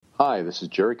Hi, this is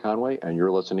Jerry Conway, and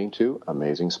you're listening to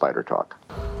Amazing Spider Talk.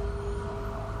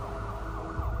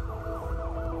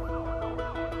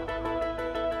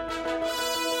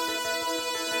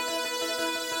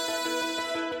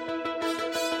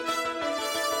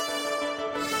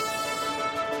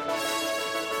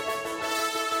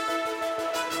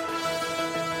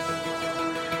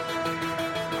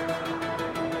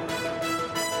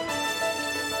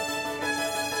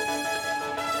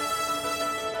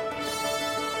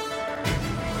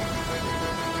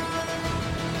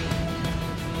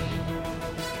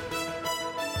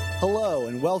 Hello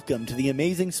and welcome to the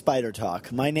Amazing Spider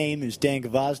Talk. My name is Dan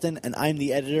Gvozden and I'm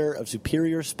the editor of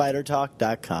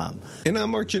SuperiorSpiderTalk.com. And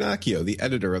I'm Mark Giannacchio, the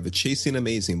editor of the Chasing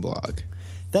Amazing blog.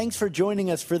 Thanks for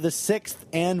joining us for the 6th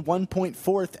and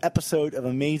 1.4th episode of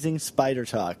Amazing Spider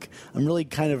Talk. I'm really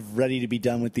kind of ready to be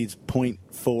done with these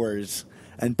 .4s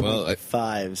and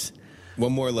 .5s.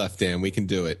 One more left, Dan. We can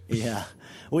do it. Yeah.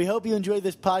 We hope you enjoy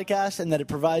this podcast and that it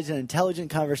provides an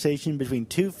intelligent conversation between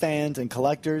two fans and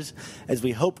collectors as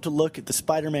we hope to look at the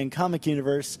Spider-Man comic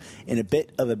universe in a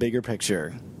bit of a bigger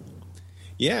picture.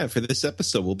 Yeah, for this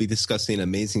episode, we'll be discussing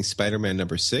Amazing Spider-Man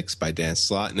number 6 by Dan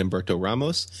Slott and Humberto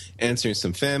Ramos, answering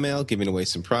some fan mail, giving away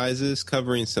some prizes,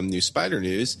 covering some new Spider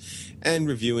news, and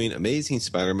reviewing Amazing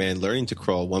Spider-Man Learning to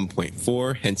Crawl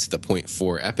 1.4, hence the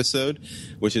 .4 episode,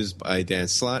 which is by Dan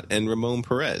Slott and Ramon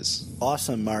Perez.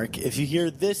 Awesome, Mark. If you hear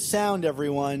this sound,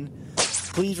 everyone,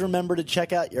 please remember to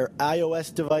check out your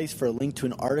iOS device for a link to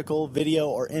an article, video,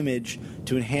 or image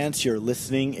to enhance your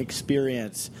listening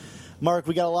experience. Mark,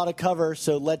 we got a lot to cover,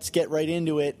 so let's get right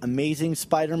into it. Amazing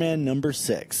Spider-Man number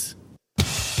 6.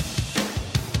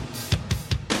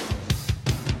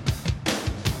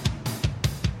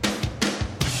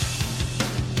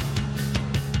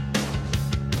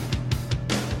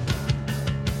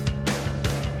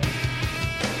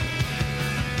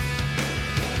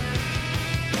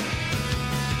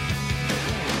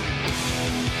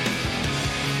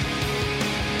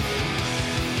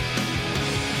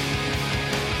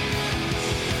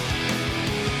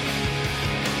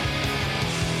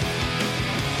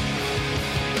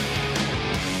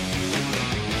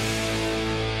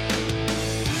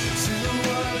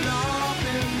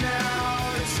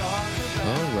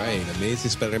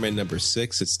 Amazing Spider-Man number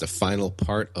 6. It's the final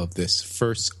part of this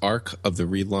first arc of the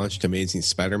relaunched Amazing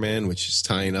Spider-Man, which is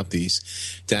tying up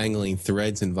these dangling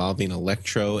threads involving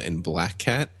Electro and Black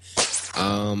Cat.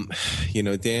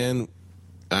 Dan,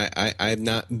 I've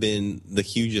not been the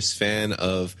hugest fan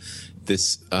of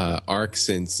this arc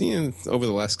since, over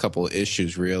the last couple of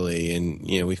issues, really. And,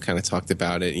 we've kind of talked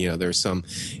about it. There's some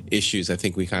issues I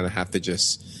think we kind of have to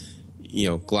just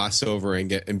gloss over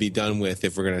and be done with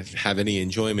if we're going to have any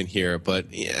enjoyment here. But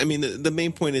I mean, the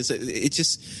main point is it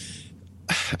just,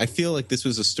 I feel like this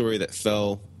was a story that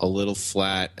fell a little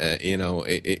flat.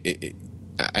 I'd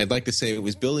like to say it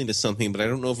was building to something, but I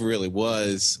don't know if it really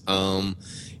was.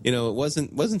 It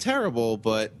wasn't terrible,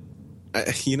 but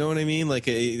you know what I mean? Like,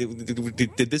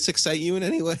 did this excite you in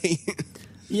any way?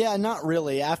 Yeah, not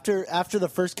really. After the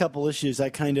first couple issues, I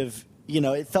kind of,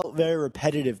 it felt very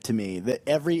repetitive to me that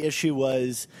every issue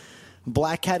was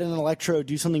Black Cat and Electro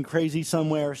do something crazy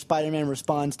somewhere, Spider-Man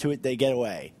responds to it, they get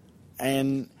away.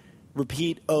 And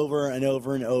repeat over and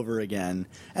over and over again.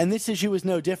 And this issue was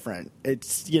no different.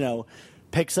 It's,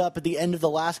 picks up at the end of the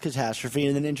last catastrophe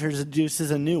and then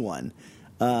introduces a new one.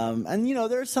 And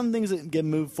there are some things that get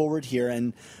moved forward here,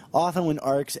 and often when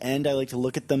arcs end, I like to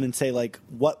look at them and say,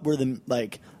 what were the,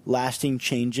 lasting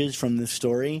changes from this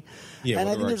story? Yeah, and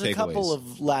I think there's a couple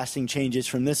of lasting changes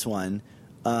from this one.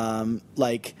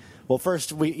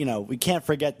 First, we can't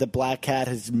forget that Black Cat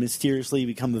has mysteriously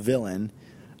become a villain.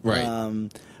 Right.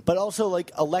 But also,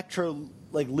 Electro,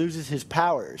 loses his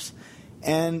powers.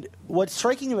 And what's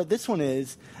striking about this one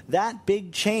is that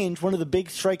big change, one of the big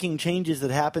striking changes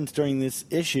that happens during this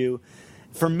issue,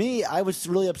 for me, I was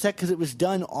really upset because it was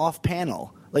done off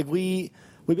panel. We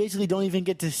basically don't even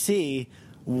get to see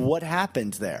what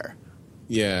happens there.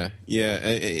 Yeah.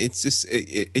 It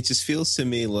just feels to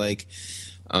me like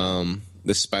the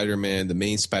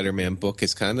main Spider-Man book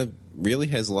is kind of really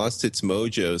has lost its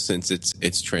mojo since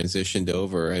it's transitioned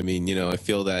over. I mean, I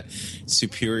feel that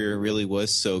Superior really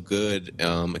was so good.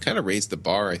 It kind of raised the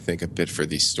bar, I think, a bit for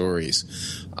these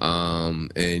stories.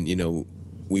 And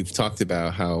we've talked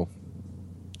about how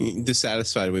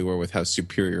dissatisfied we were with how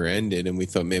Superior ended, and we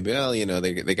thought maybe,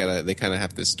 they kind of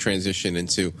have this transition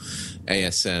into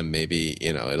ASM. Maybe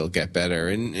it'll get better.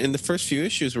 And the first few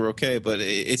issues were okay, but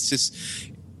it's just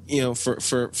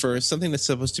for something that's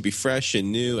supposed to be fresh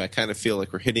and new, I kind of feel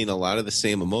like we're hitting a lot of the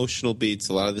same emotional beats,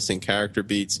 a lot of the same character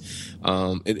beats.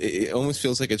 It almost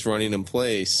feels like it's running in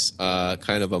place,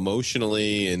 kind of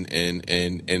emotionally and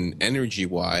energy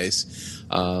wise.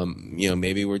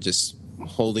 Maybe we're just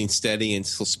holding steady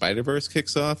until Spider-Verse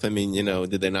kicks off. I mean,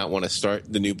 did they not want to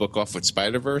start the new book off with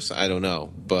Spider-Verse? I don't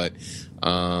know, but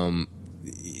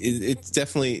it's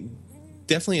definitely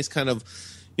is kind of.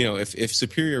 If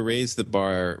Superior raised the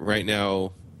bar right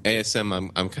now,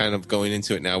 ASM, I'm kind of going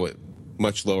into it now with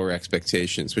much lower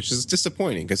expectations, which is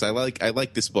disappointing because I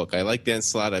like this book. I like Dan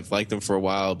Slott. I've liked him for a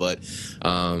while, but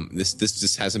this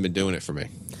just hasn't been doing it for me.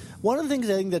 One of the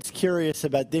things I think that's curious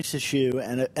about this issue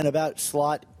and about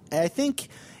Slott, I think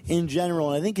in general,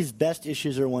 and I think his best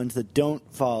issues are ones that don't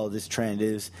follow this trend,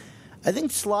 is I think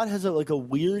Slott has a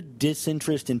weird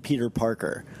disinterest in Peter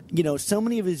Parker. So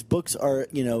many of his books are,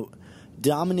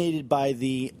 dominated by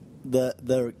the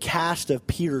cast of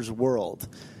Peter's world,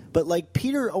 but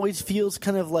Peter always feels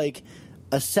kind of like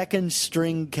a second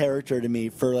string character to me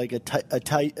for like a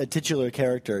titular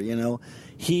character.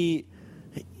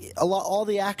 All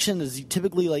the action is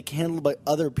typically handled by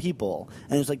other people,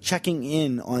 and it's checking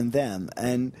in on them.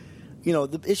 And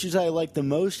the issues I like the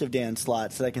most of Dan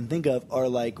Slott's that I can think of are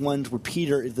ones where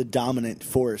Peter is the dominant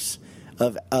force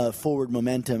of forward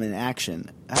momentum and action.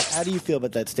 How do you feel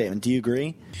about that statement? Do you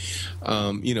agree?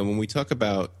 When we talk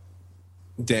about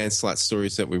Dan Slott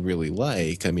stories that we really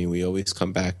like, I mean, we always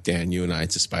come back, Dan, you and I,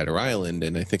 to Spider Island,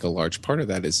 and I think a large part of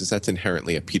that is that's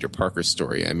inherently a Peter Parker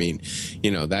story. I mean,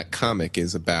 that comic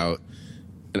is about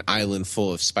an island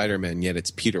full of Spider-Man, yet it's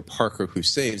Peter Parker who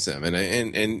saves them,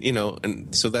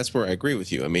 and so that's where I agree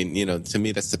with you. I mean, to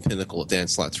me, that's the pinnacle of Dan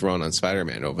Slott's run on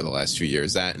Spider-Man over the last few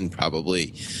years. That and probably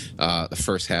the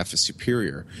first half of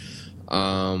Superior.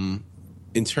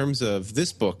 In terms of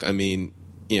this book, I mean,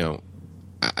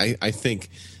 I think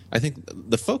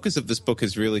the focus of this book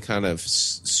has really kind of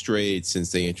strayed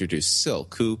since they introduced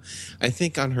Silk, who I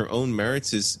think on her own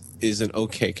merits is an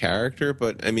okay character,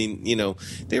 but I mean,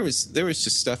 there was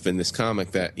just stuff in this comic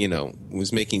that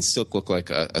was making Silk look like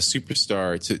a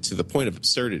superstar to the point of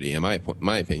absurdity, in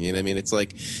my opinion. I mean, it's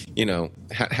like,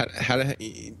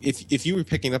 if you were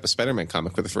picking up a Spider-Man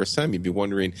comic for the first time, you'd be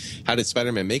wondering, how did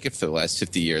Spider-Man make it for the last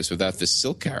 50 years without this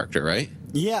Silk character, right?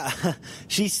 Yeah,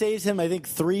 she saves him, I think,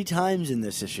 3 times in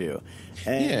this issue.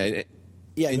 And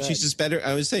and she's just better.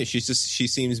 I would say she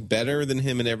seems better than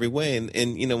him in every way. And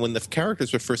when the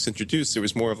characters were first introduced, it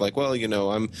was more of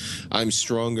I'm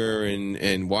stronger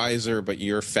and wiser, but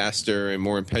you're faster and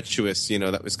more impetuous.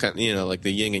 That was kind of like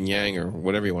the yin and yang or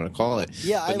whatever you want to call it.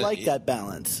 Yeah, but I like that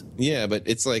balance. Yeah, but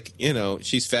it's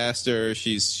she's faster.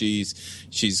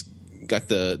 She's got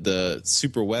the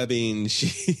super webbing.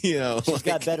 She's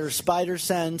got better spider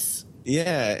sense.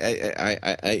 Yeah,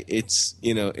 it's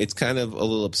kind of a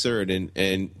little absurd,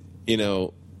 and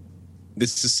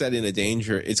this is set in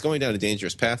it's going down a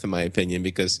dangerous path, in my opinion,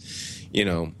 because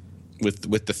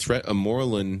with the threat of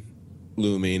Morlun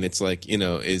looming, it's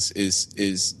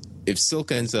is if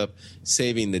Silk ends up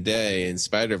saving the day in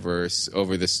Spider-Verse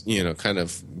over this kind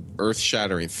of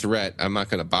earth-shattering threat, I'm not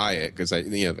going to buy it because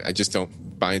I just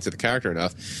don't buy into the character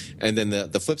enough. And then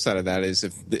the flip side of that is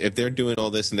if they're doing all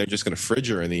this and they're just going to fridge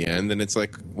her in the end, then it's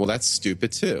well, that's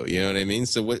stupid too. You know what I mean?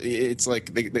 So it's I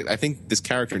think this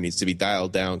character needs to be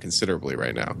dialed down considerably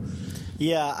right now.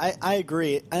 Yeah, I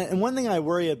agree. And one thing I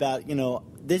worry about,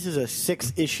 this is a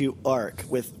 6-issue arc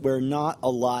where not a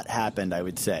lot happened, I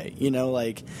would say.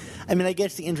 I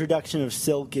guess the introduction of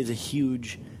Silk is a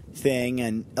huge thing,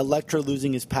 and Electro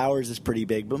losing his powers is pretty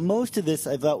big, but most of this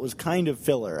I thought was kind of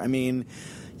filler. I mean,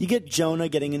 you get Jonah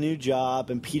getting a new job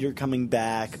and Peter coming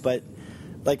back, but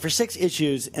for 6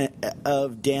 issues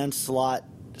of Dan Slott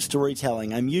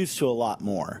storytelling, I'm used to a lot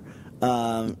more.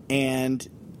 And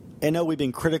I know we've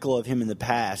been critical of him in the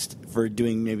past for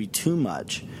doing maybe too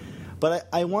much, but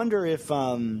I wonder if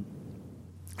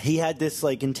he had this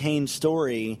contained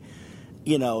story,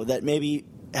 that maybe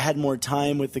had more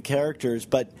time with the characters,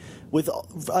 but with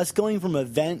us going from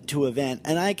event to event,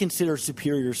 and I consider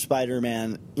Superior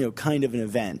Spider-Man, kind of an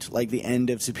event, like the end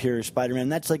of Superior Spider-Man.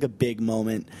 That's a big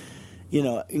moment,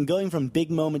 and going from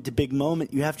big moment to big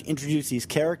moment, you have to introduce these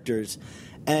characters,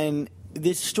 and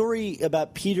this story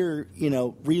about Peter,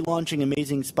 relaunching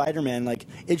Amazing Spider-Man,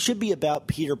 it should be about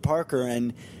Peter Parker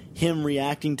and him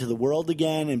reacting to the world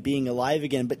again and being alive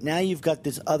again, but now you've got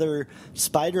this other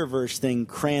Spider-Verse thing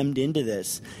crammed into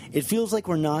this. It feels like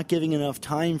we're not giving enough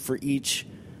time for each,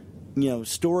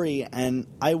 story, and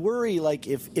I worry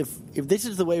if this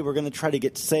is the way we're going to try to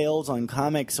get sales on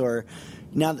comics, or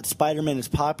now that Spider-Man is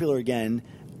popular again,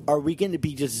 are we going to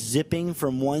be just zipping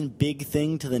from one big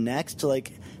thing to the next?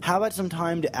 Like, how about some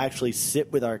time to actually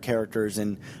sit with our characters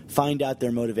and find out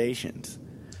their motivations?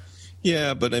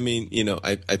 Yeah, but I mean,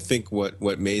 I think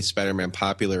what made Spider-Man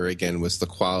popular again was the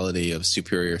quality of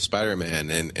Superior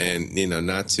Spider-Man, and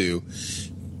not to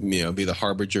be the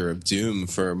harbinger of doom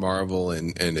for Marvel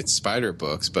and its Spider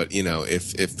books, but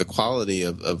if the quality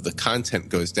of the content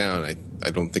goes down,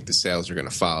 I don't think the sales are going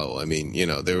to follow. I mean,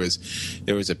 there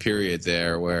was a period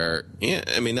there where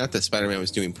not that Spider-Man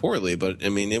was doing poorly, but I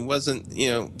mean it wasn't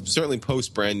certainly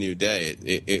post Brand New Day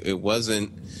it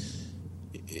wasn't.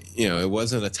 It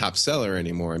wasn't a top seller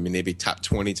anymore. I mean, maybe top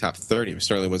 20, top 30. It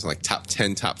certainly wasn't like top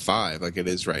 10, top 5 like it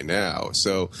is right now.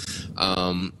 So,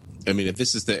 if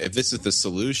this is the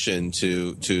solution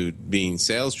to being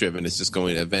sales driven, it's just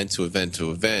going event to event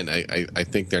to event. I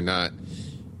think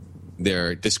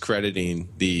they're discrediting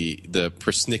the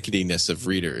persnicketyness of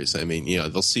readers. I mean,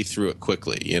 they'll see through it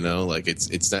quickly. Like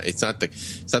it's not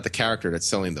the character that's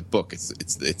selling the book. It's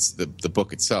the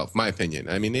book itself. My opinion.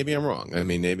 I mean, maybe I'm wrong. I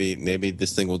mean, maybe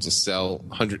this thing will just sell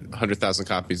 100,000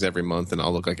 copies every month, and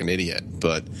I'll look like an idiot.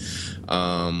 But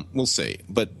we'll see.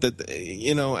 But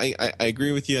I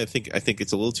agree with you. I think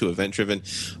it's a little too event driven.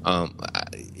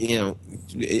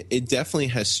 It definitely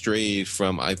has strayed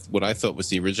from what I thought was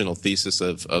the original thesis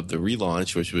of the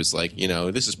relaunch, which was like,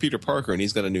 this is Peter Parker and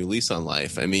he's got a new lease on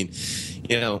life. I mean,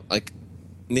 like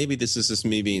maybe this is just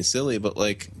me being silly, but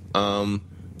like I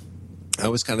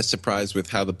was kind of surprised with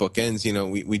how the book ends.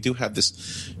 We do have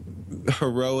this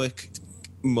heroic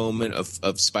moment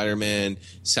of Spider-Man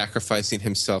sacrificing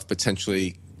himself,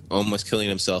 potentially almost killing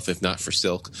himself if not for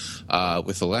Silk,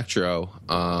 with Electro,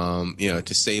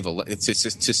 to save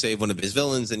one of his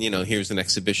villains. And here's an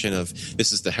exhibition of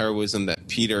this is the heroism that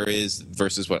Peter is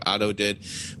versus what Otto did.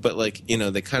 But like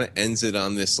they kind of ends it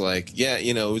on this like,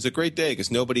 it was a great day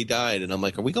because nobody died. And I'm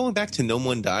like, are we going back to no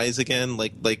one dies again?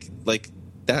 Like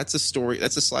that's a story,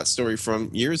 that's a Slott story from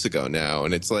years ago now.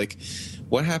 And it's like,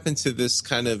 what happened to this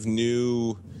kind of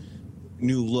new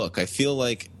look? I feel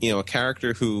like a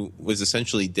character who was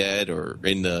essentially dead or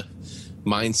in the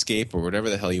mindscape or whatever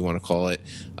the hell you want to call it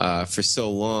for so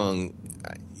long,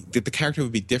 that the character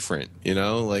would be different, and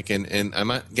I'm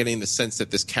not getting the sense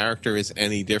that this character is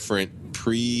any different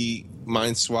pre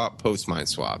Mind Swap, post Mind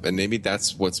Swap, and maybe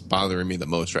that's what's bothering me the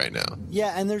most right now.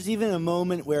 Yeah, and there's even a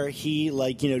moment where he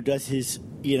does his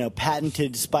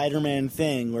patented Spider-Man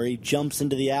thing where he jumps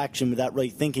into the action without really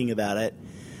thinking about it.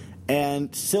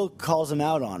 And Silk calls him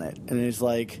out on it, and is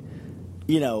like,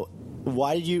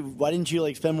 why didn't you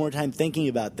like spend more time thinking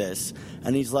about this?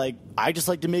 And he's like, I just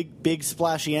like to make big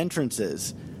splashy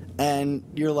entrances. And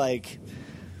you're like,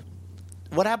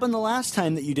 what happened the last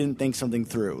time that you didn't think something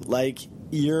through? Like,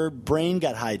 your brain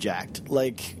got hijacked.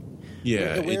 Like,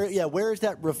 where is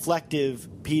that reflective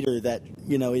Peter that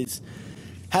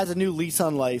has a new lease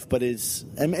on life, but is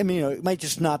it might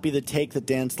just not be the take that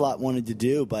Dan Slott wanted to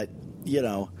do, but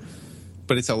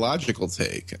But it's a logical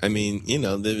take. I mean,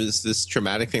 there was this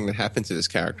traumatic thing that happened to this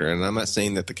character, and I'm not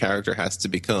saying that the character has to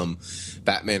become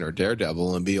Batman or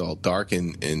Daredevil and be all dark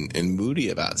and moody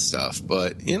about stuff.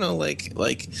 But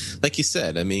like you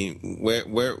said, I mean,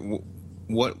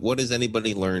 what has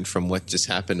anybody learned from what just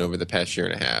happened over the past year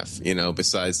and a half?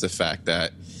 Besides the fact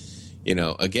that,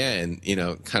 again,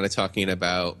 kind of talking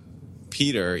about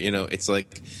Peter, it's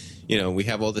like, we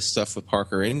have all this stuff with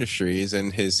Parker Industries,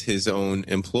 and his own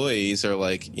employees are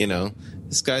like,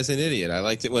 this guy's an idiot. I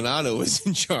liked it when Otto was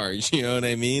in charge. You know what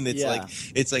I mean?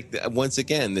 It's like once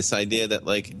again, this idea that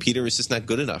like Peter is just not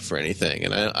good enough for anything.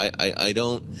 And I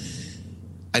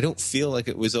don't feel like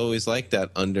it was always like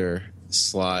that under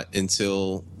Slott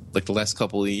until like the last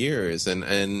couple of years, and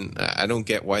I don't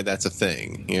get why that's a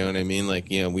thing. You know what I mean? Like,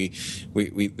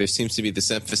 we there seems to be this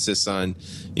emphasis on,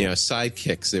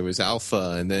 sidekicks. There was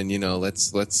Alpha, and then let's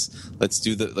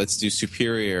do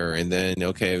Superior, and then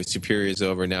okay, Superior's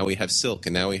over. Now we have Silk,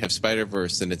 and now we have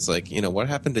Spider-Verse, and it's like, what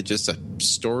happened to just a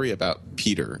story about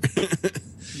Peter?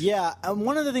 Yeah,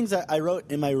 one of the things I wrote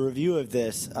in my review of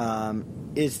this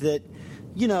is that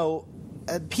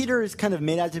Peter is kind of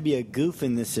made out to be a goof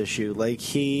in this issue. Like,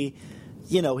 he's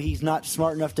not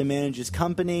smart enough to manage his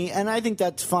company, and I think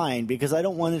that's fine because I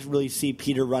don't want to really see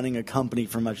Peter running a company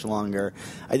for much longer.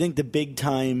 I think the big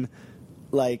time,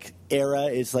 era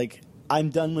is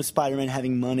I'm done with Spider-Man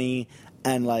having money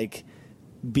and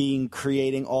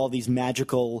creating all these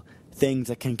magical things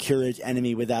that can cure his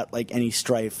enemy without any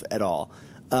strife at all,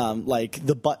 like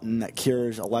the button that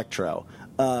cures Electro.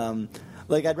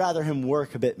 I'd rather him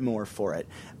work a bit more for it.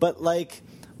 But,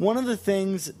 one of the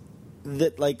things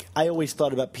that, I always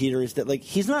thought about Peter is that,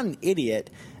 he's not an idiot,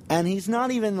 And he's not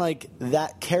even like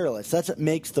that careless. That's what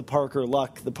makes the Parker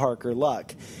Luck the Parker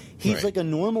Luck. He's Right. like a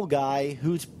normal guy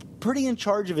who's pretty in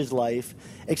charge of his life,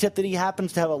 except that he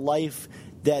happens to have a life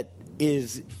that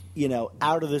is, you know,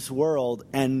 out of this world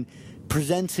and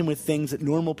presents him with things that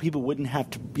normal people wouldn't have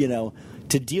to, you know,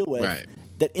 to deal with. Right.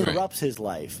 That interrupts his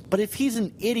life. But if he's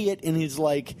an idiot in his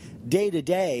like day to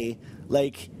day,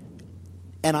 like,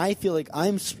 and I feel like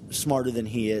I'm smarter than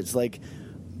he is, like,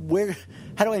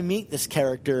 how do I meet this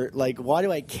character? Like, why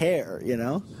do I care? You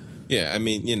know? Yeah, I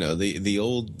mean, you know, the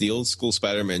old school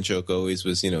Spider-Man joke always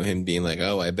was, you know, him being like,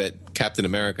 oh, I bet Captain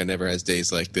America never has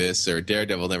days like this, or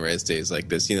Daredevil never has days like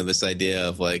this. You know, this idea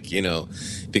of like, you know,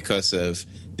 because of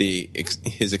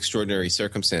his extraordinary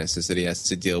circumstances that he has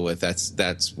to deal with,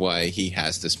 that's why he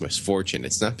has this misfortune.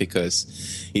 It's not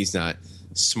because he's not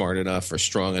smart enough or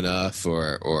strong enough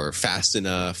or fast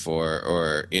enough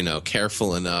or you know,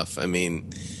 careful enough. I mean,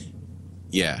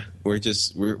 yeah,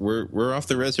 we're off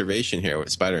the reservation here with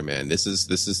Spider-Man.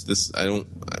 This I don't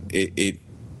it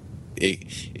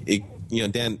you know,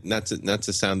 Dan, not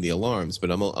to sound the alarms, but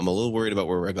I'm a little worried about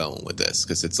where we're going with this,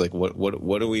 because it's like what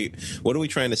are we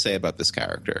trying to say about this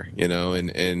character, you know?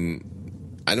 And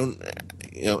I don't,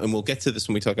 you know, and we'll get to this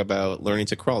when we talk about Learning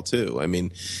to Crawl too. I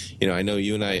mean, you know, I know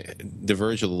you and I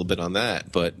diverge a little bit on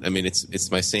that, but I mean,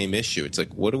 it's my same issue. It's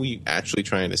like, what are we actually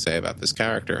trying to say about this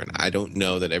character? And I don't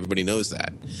know that everybody knows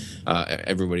that.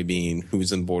 Everybody being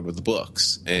who's on board with the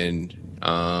books, and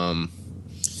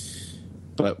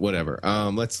but whatever.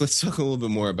 Let's talk a little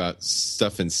bit more about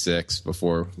stuff in 6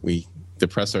 before we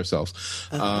depress ourselves.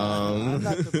 I'm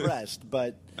not depressed,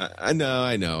 but I know.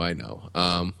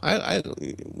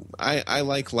 I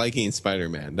like liking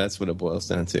Spider-Man. That's what it boils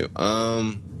down to.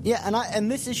 yeah,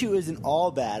 and this issue isn't all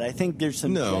bad. I think there's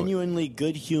some genuinely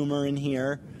good humor in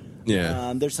here.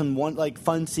 Yeah. There's some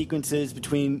fun sequences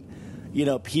between, you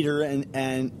know, Peter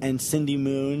and Cindy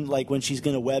Moon, like when she's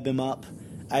going to web him up.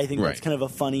 I think that's kind of a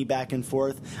funny back and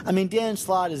forth. I mean, Dan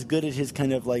Slott is good at his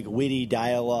kind of like witty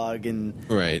dialogue, and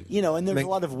you know, and there's a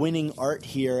lot of winning art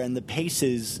here, and the pace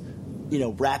is, you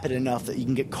know, rapid enough that you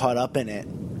can get caught up in it.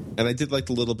 And I did like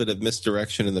the little bit of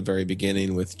misdirection in the very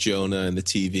beginning with Jonah and the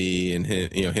TV and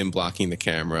him blocking the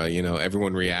camera. You know,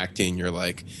 everyone reacting. You're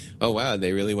like, oh wow,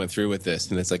 they really went through with this.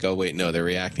 And it's like, oh wait, no, they're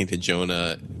reacting to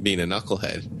Jonah being a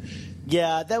knucklehead.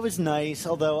 Yeah, that was nice.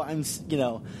 Although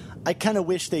I kind of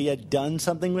wish they had done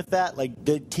something with that. Like,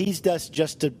 they teased us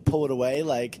just to pull it away.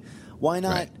 Like, why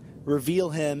not reveal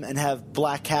him and have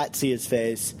Black Cat see his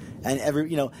face and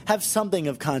have something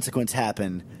of consequence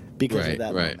happen because of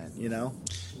that moment, you know?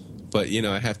 But, you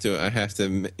know, I have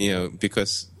to, you know,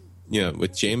 because, you know,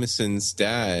 with Jameson's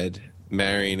dad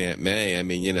marrying Aunt May, I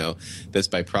mean, you know, does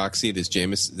by proxy, does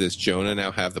Jonah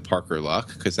now have the Parker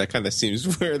Luck? Because that kind of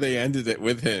seems where they ended it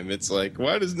with him. It's like,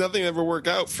 why does nothing ever work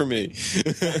out for me?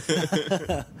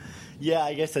 Yeah,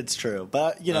 I guess that's true.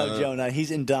 But, you know, Jonah,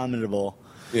 he's indomitable.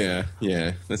 Yeah.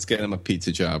 Let's get him a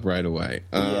pizza job right away.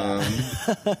 One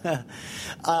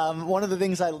of the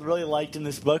things I really liked in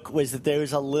this book was that there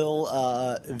was a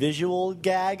little visual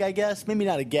gag, I guess. Maybe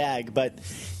not a gag, but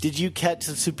did you catch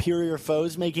the Superior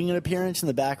Foes making an appearance in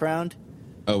the background?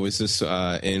 Oh, was this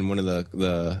in one of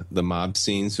the mob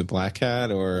scenes with Black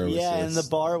Cat, or was this... in the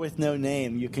bar with no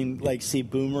name, you can like see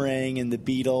Boomerang and the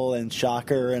Beetle and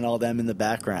Shocker and all them in the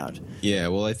background. Yeah,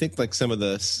 well, I think like some of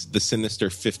the Sinister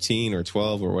 15 or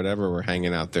 12 or whatever were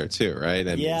hanging out there too, right?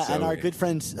 I mean, and our good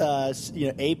friend,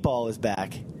 8-Ball is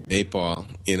back. 8-Ball,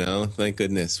 you know, thank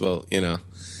goodness. Well, you know,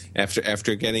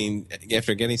 after getting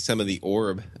some of the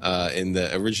orb in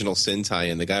the original Sentai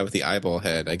and the guy with the eyeball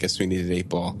head, I guess we needed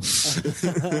 8-Ball.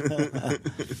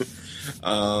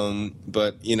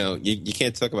 But you know, you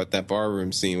can't talk about that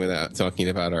barroom scene without talking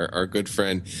about our good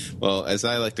friend, well, as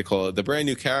I like to call it, the brand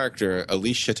new character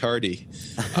Alicia Tardy.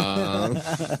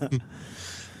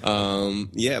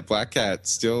 Yeah, Black Cat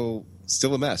still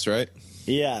a mess, right?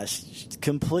 Yeah,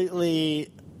 completely.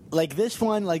 Like this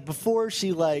one, like before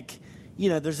she like. You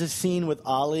know, there's a scene with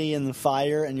Ollie and the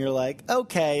fire, and you're like,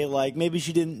 okay, like maybe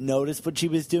she didn't notice what she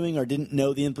was doing or didn't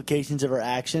know the implications of her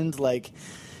actions. Like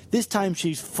this time,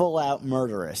 she's full out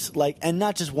murderous. Like, and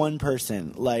not just one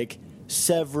person, like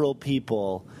several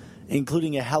people,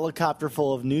 including a helicopter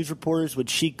full of news reporters,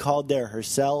 which she called there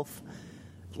herself.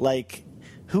 Like,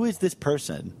 who is this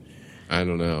person? I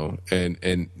don't know,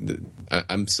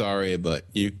 I'm sorry, but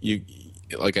you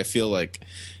like I feel like.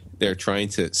 They're trying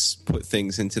to put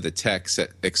things into the text that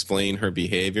explain her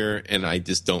behavior, and I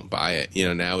just don't buy it. You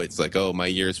know, now it's like, oh, my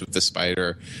years with the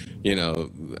spider, you know,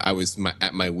 I was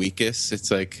at my weakest. It's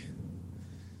like,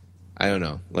 I don't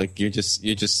know. Like you're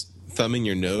just thumbing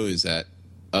your nose at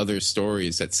other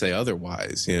stories that say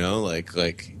otherwise. You know, like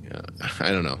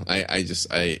I don't know.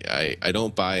 I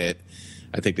don't buy it.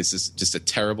 I think this is just a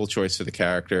terrible choice for the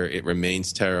character. It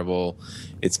remains terrible.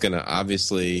 It's going to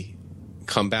obviously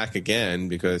come back again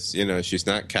because, she's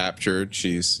not captured.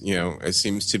 She's, it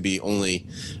seems to be only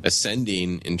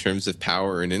ascending in terms of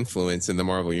power and influence in the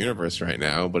Marvel Universe right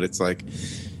now. But it's like,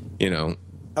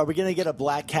 Are we going to get a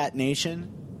Black Cat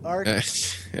Nation arc?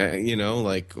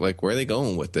 Like where are they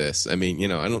going with this? I mean,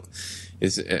 I don't.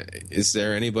 Is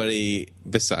there anybody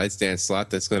besides Dan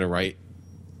Slott that's going to write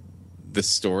this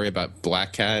story about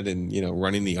Black Cat and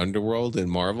running the underworld in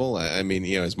Marvel? I mean,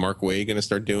 is Mark Waid going to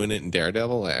start doing it in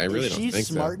Daredevil? I really don't think so. She's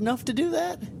smart enough to do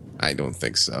that? I don't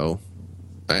think so.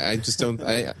 I just don't.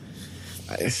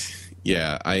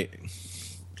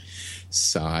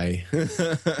 Sigh.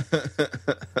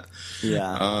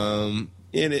 Yeah.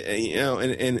 And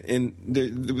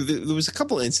there was a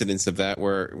couple incidents of that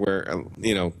where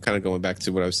kind of going back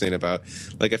to what I was saying about,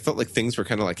 like, I felt like things were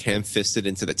kind of like ham-fisted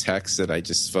into the text that I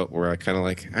just felt were kind of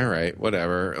like, all right,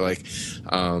 whatever. Like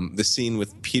the scene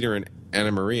with Peter and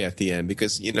Anna Maria at the end,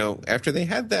 because after they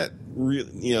had that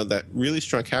that really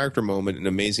strong character moment in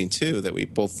Amazing 2 that we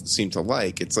both seem to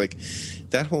like, it's like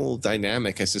that whole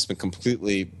dynamic has just been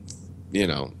completely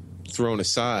thrown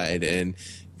aside, and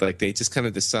like they just kind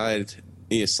of decide.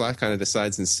 Slott kind of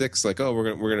decides in 6, like, oh,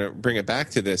 we're gonna bring it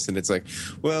back to this, and it's like,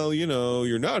 well,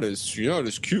 you're not as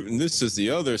cute in this as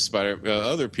the other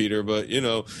other Peter, but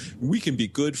we can be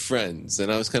good friends.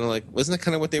 And I was kind of like, wasn't that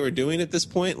kind of what they were doing at this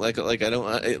point? Like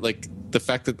the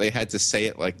fact that they had to say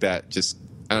it like that, just,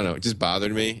 I don't know, it just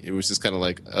bothered me. It was just kind of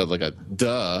like a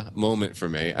duh moment for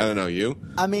me. I don't know, you?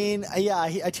 I mean, yeah,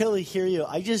 I totally hear you.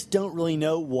 I just don't really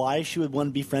know why she would want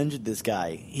to be friends with this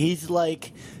guy. He's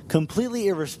like completely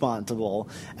irresponsible,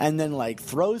 and then like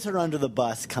throws her under the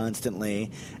bus constantly,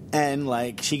 and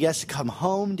like she gets to come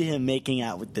home to him making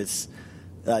out with this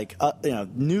like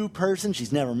new person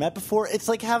she's never met before. It's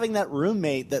like having that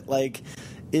roommate that like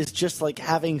is just like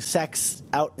having sex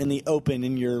out in the open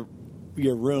in your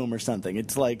room or something.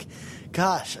 It's like,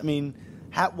 gosh, I mean,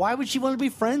 why would she want to be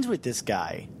friends with this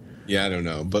guy? Yeah, I don't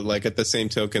know, but like at the same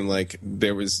token, like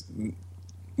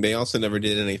they also never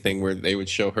did anything where they would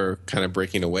show her kind of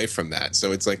breaking away from that.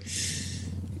 So it's like,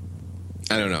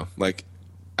 I don't know, like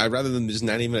I'd rather them just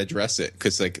not even address it,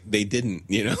 because like they didn't,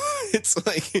 it's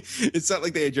like, it's not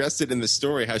like they addressed it in the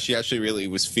story how she actually really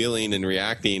was feeling and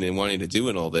reacting and wanting to do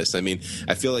in all this. I mean,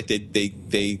 I feel like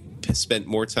they spent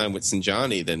more time with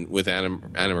Sinjani than with Anna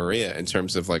Maria in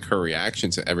terms of like her reaction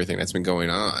to everything that's been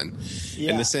going on.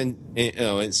 Yeah.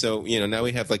 And so now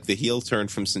we have like the heel turn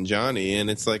from Sinjani, and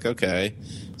it's like, okay,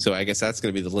 so I guess that's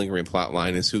going to be the lingering plot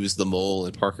line, is who's the mole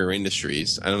in Parker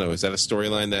Industries. I don't know, is that a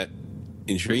storyline that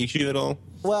intrigues you at all?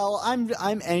 Well,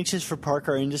 I'm anxious for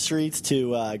Parker Industries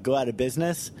to go out of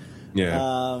business.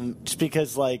 Yeah. Just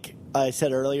because, like I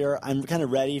said earlier, I'm kind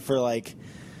of ready for like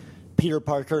Peter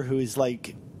Parker, who's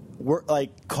like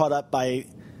caught up by.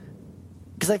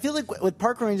 Because I feel like with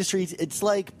Parker Industries, it's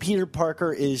like Peter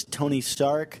Parker is Tony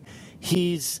Stark.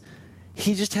 He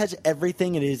just has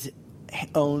everything in his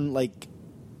own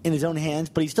in his own hands,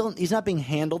 but he's not being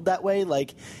handled that way.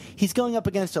 Like, he's going up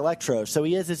against Electro, so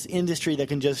he has this industry that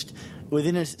can just,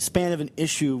 within a span of an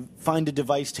issue, find a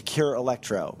device to cure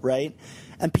Electro, right?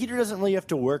 And Peter doesn't really have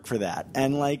to work for that.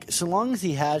 And like, so long as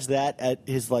he has that at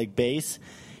his like base,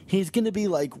 he's going to be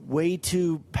like way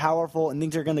too powerful, and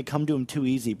things are going to come to him too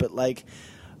easy. But like,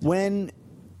 when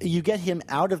you get him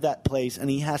out of that place and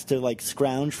he has to like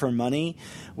scrounge for money,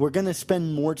 we're going to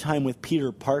spend more time with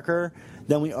Peter Parker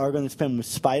than we are going to spend with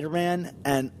Spider-Man,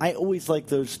 and I always like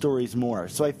those stories more.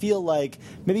 So I feel like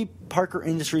maybe Parker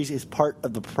Industries is part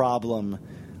of the problem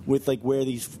with like where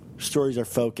these stories are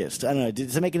focused. I don't know.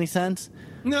 Does that make any sense?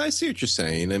 No, I see what you're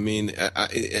saying. I mean,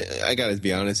 I got to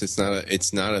be honest. It's not a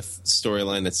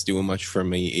storyline that's doing much for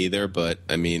me either. But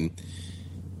I mean,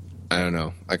 I don't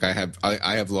know. Like I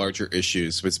have larger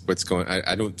issues with what's going.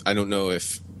 I don't know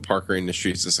if Parker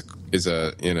Industries is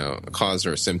a a cause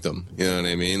or a symptom. You know what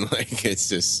I mean? Like, it's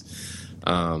just.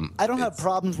 I don't have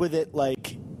problems with it.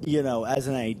 Like, as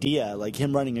an idea, like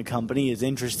him running a company is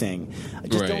interesting. I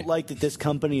just don't like that this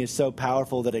company is so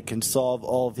powerful that it can solve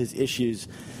all of his issues.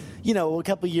 A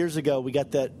couple of years ago, we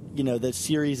got that, that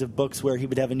series of books where he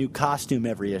would have a new costume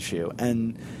every issue.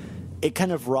 And it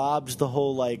kind of robs the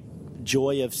whole, like,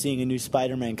 joy of seeing a new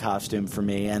Spider-Man costume for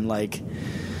me. And, like,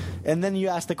 and then you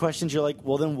ask the questions, you're like,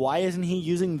 well, then why isn't he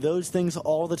using those things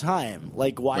all the time?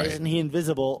 Like, why isn't he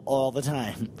invisible all the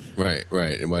time? Right.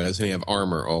 And why doesn't he have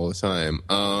armor all the time?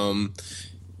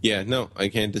 Yeah, no, I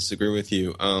can't disagree with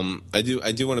you. I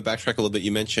do want to backtrack a little bit.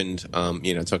 You mentioned,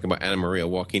 talking about Anna Maria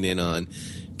walking in on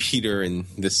Peter and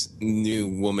this new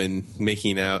woman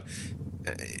making out.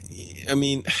 I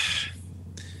mean,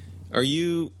 are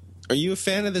you a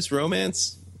fan of this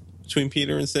romance between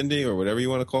Peter and Cindy, or whatever you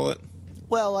want to call it?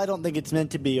 Well, I don't think it's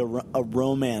meant to be a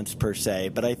romance per se,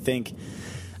 but I think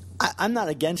I'm not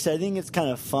against it. I think it's kind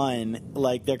of fun.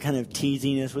 Like, they're kind of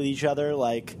teasing us with each other,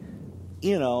 like,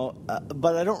 you know,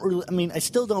 but I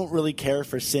still don't really care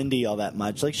for Cindy all that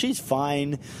much. Like, she's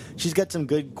fine. She's got some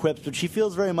good quips, but she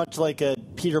feels very much like a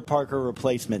Peter Parker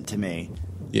replacement to me.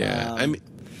 Yeah,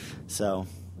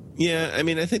 Yeah, I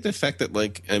mean, I think the fact that,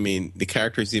 like, I mean, the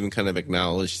characters even kind of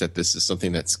acknowledge that this is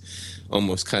something that's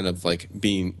almost kind of like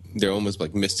they're almost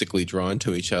like mystically drawn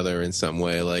to each other in some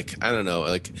way. Like, I don't know,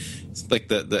 like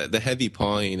the heavy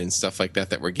pawing and stuff like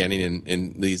that we're getting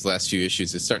in these last few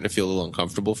issues is starting to feel a little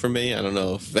uncomfortable for me. I don't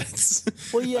know if that's...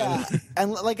 Well, yeah,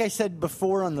 and like I said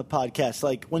before on the podcast,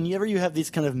 like, whenever you have these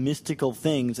kind of mystical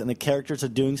things and the characters are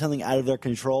doing something out of their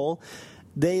control,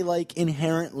 they like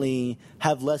inherently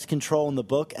have less control in the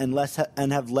book and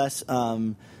have less,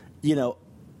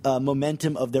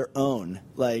 momentum of their own.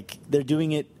 Like, they're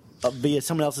doing it via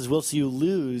someone else's will, so you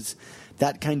lose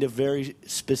that kind of very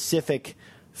specific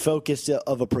focus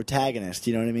of a protagonist.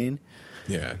 You know what I mean?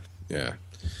 Yeah.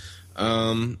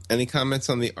 Any comments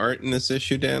on the art in this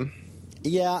issue, Dan?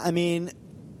 Yeah, I mean,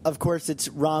 of course, it's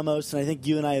Ramos, and I think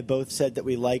you and I have both said that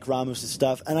we like Ramos'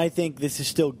 stuff, and I think this is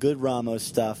still good Ramos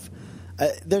stuff.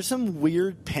 There's some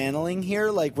weird paneling here,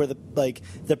 like where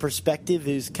the perspective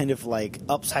is kind of like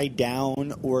upside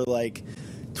down or like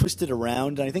twisted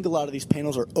around, and I think a lot of these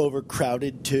panels are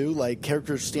overcrowded too. Like,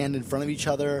 characters stand in front of each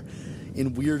other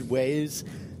in weird ways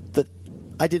that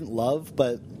I didn't love,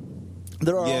 but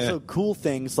there are also cool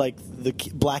things like the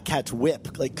Black Cat's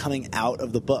whip, like, coming out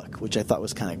of the book, which I thought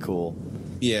was kind of cool.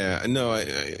 Yeah, no,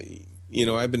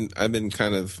 I've been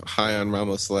kind of high on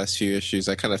Ramos the last few issues.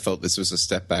 I kind of felt this was a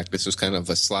step back. This was kind of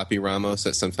a sloppy Ramos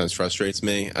that sometimes frustrates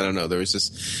me. I don't know. There was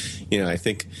just, I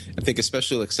think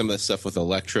especially like some of the stuff with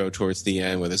Electro towards the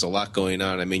end where there's a lot going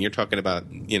on. I mean, you're talking about,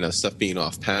 stuff being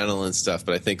off panel and stuff,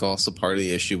 but I think also part of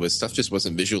the issue was stuff just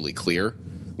wasn't visually clear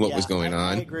what was going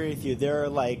on. I agree with you. There are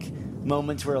like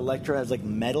moments where Electro has like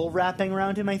metal wrapping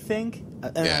around him, I think.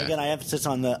 And again, I emphasis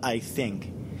on the I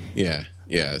think. Yeah.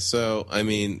 So I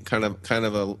mean, kind of a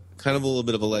little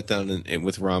bit of a letdown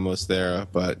with Ramos there,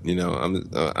 but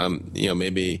I'm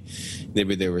maybe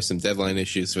there were some deadline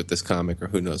issues with this comic or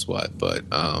who knows what, but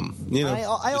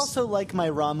I also like my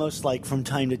Ramos, like, from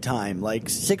time to time, like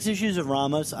 6 issues of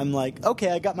Ramos. I'm like,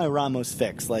 okay, I got my Ramos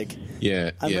fix. Like,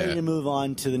 I'm ready to move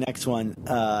on to the next one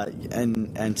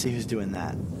and see who's doing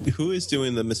that. Who is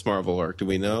doing the Miss Marvel arc? Do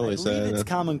we know? I believe it's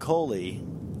Common Coley.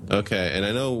 Okay, and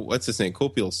I know what's his name.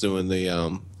 Copiel's doing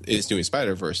is doing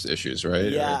Spider-Verse issues, right?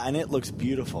 Yeah, and it looks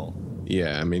beautiful.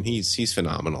 Yeah, I mean he's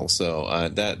phenomenal. So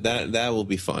that will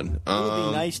be fun. It would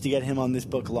be nice to get him on this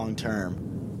book long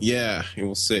term. Yeah,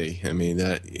 we'll see. I mean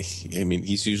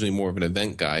he's usually more of an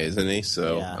event guy, isn't he?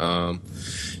 So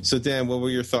so Dan, what were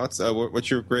your thoughts? What's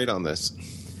your grade on this?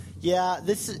 Yeah,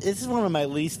 this is one of my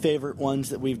least favorite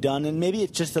ones that we've done, and maybe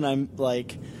it's just that I'm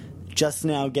like just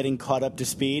now getting caught up to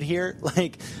speed here.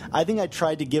 Like, I think I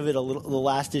tried to give it the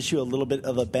last issue a little bit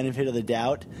of a benefit of the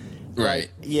doubt. Right.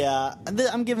 Yeah,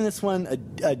 I'm giving this one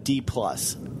a D+. All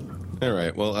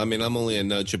right. Well, I mean, I'm only a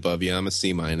nudge above you. I'm a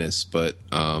C-, but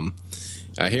I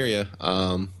hear you.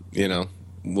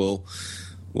 We'll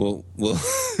we'll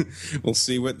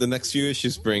see what the next few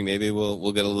issues bring. Maybe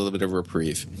we'll get a little bit of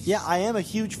reprieve. Yeah, I am a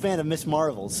huge fan of Miss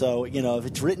Marvel, so if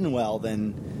it's written well,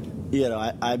 then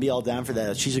I'd be all down for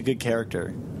that. She's a good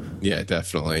character. Yeah,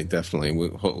 definitely.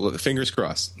 Fingers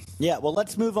crossed. Yeah, well,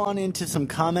 let's move on into some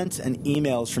comments and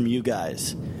emails from you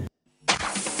guys.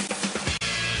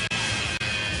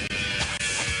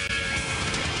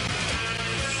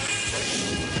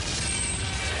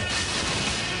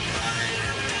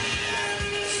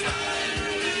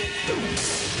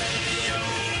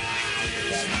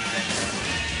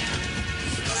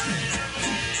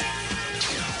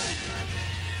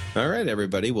 All right,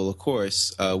 everybody. Well, of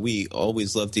course, we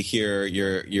always love to hear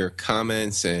your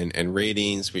comments and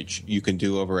ratings, which you can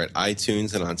do over at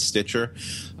iTunes and on Stitcher.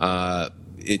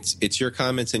 It's your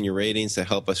comments and your ratings that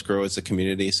help us grow as a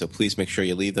community, so please make sure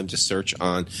you leave them. Just search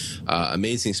on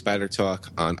Amazing Spider Talk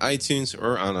on iTunes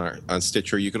or on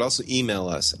Stitcher. You could also email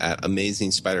us at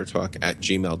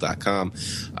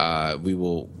amazingspidertalk@gmail.com. We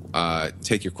will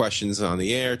take your questions on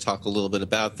the air, talk a little bit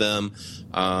about them,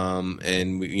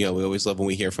 and we always love when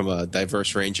we hear from a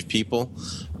diverse range of people.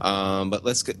 But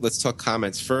let's talk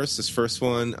comments first. This first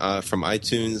one from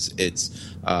iTunes.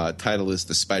 Its title is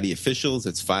The Spidey Officials.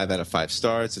 It's 5 out of 5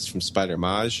 stars. It's from Spider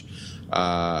Maj.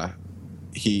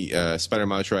 Spider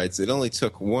Maj writes, it only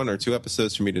took 1 or 2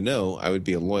 episodes for me to know I would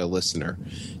be a loyal listener.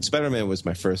 Spider-Man was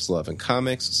my first love in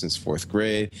comics since 4th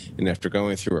grade, and after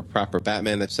going through a proper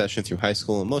Batman obsession through high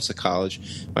school and most of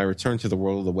college, my return to the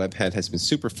world of the webhead has been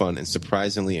super fun and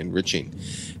surprisingly enriching.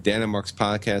 Dan and Mark's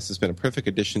podcast has been a perfect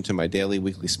addition to my daily,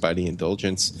 weekly Spidey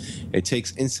indulgence. It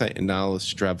takes insight and knowledge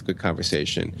to drive a good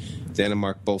conversation. Dan and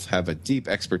Mark both have a deep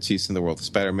expertise in the world of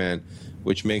Spider-Man,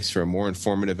 which makes for a more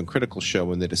informative and critical show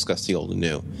when they discuss the old and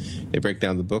new. They break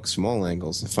down the books from all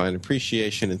angles and find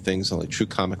appreciation in things only true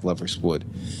comic lovers would.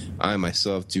 I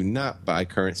myself do not buy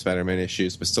current Spider-Man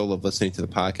issues, but still love listening to the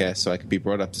podcast so I can be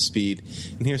brought up to speed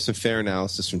and hear some fair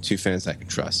analysis from 2 fans I can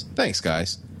trust. Thanks,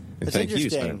 guys. And It's thank you,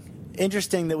 interesting.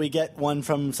 Interesting that we get one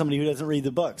from somebody who doesn't read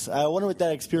the books. I wonder what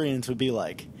that experience would be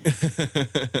like,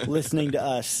 listening to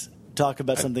us talk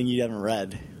about something you haven't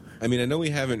read. I mean, I know we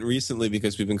haven't recently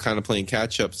because we've been kind of playing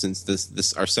catch up since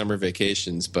this our summer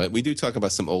vacations, but we do talk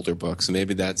about some older books, and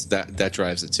maybe that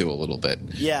drives it too a little bit.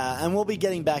 Yeah, and we'll be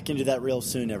getting back into that real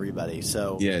soon, everybody.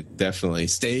 So yeah, definitely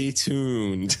stay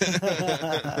tuned.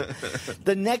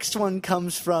 The next one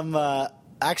comes from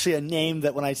actually a name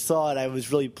that when I saw it, I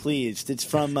was really pleased. It's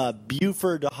from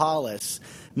Buford Hollis.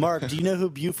 Mark, do you know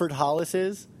who Buford Hollis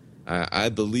is? I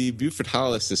believe Buford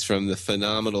Hollis is from the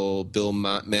phenomenal Bill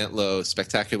Mantlo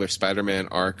Spectacular Spider-Man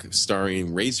arc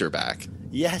starring Razorback.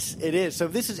 Yes, it is. So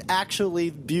if this is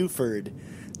actually Buford,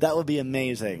 that would be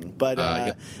amazing. But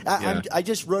yeah. I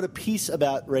just wrote a piece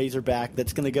about Razorback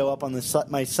that's going to go up on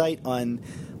my site on,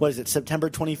 what is it, September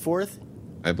 24th?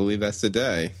 I believe that's the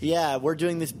day. Yeah, we're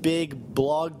doing this big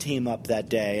blog team up that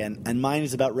day, and mine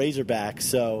is about Razorback,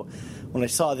 so when I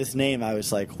saw this name, I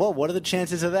was like, well, what are the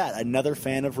chances of that? Another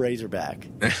fan of Razorback.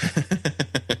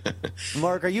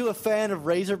 Mark, are you a fan of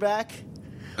Razorback?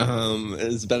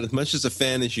 It's about as much as a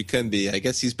fan as you can be. I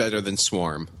guess he's better than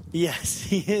Swarm. Yes,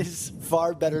 he is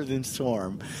far better than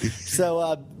Swarm.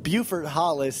 So, Buford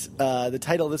Hollis, the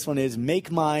title of this one is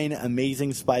Make Mine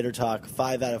Amazing Spider Talk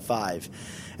 5 out of 5.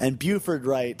 And Buford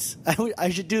writes, I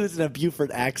should do this in a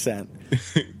Buford accent.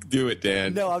 Do it,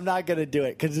 Dan. No, I'm not going to do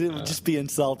it because it would just be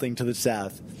insulting to the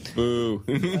South. Boo.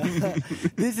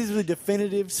 This is the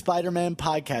definitive Spider-Man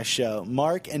podcast show.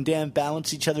 Mark and Dan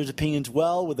balance each other's opinions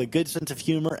well with a good sense of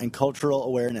humor and cultural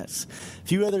awareness.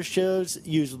 Few other shows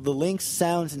use the links,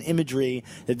 sounds, and imagery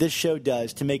that this show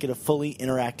does to make it a fully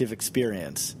interactive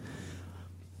experience.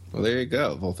 Well, there you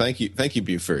go. Well, thank you,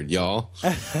 Buford, y'all.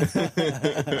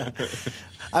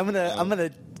 I'm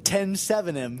gonna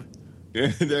 10-7 him.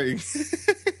 There you go.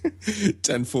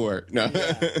 10-4. No.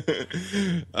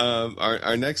 Yeah.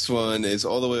 Our next one is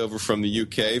all the way over from the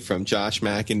UK, from Josh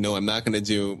Mackin. No, I'm not going to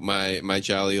do my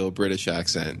jolly old British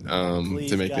accent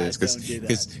to make God,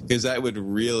 this because that would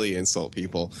really insult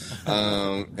people.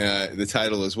 The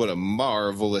title is What a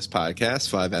Marvelous Podcast,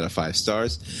 5 out of 5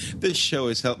 stars. This show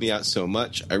has helped me out so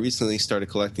much. I recently started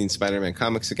collecting Spider-Man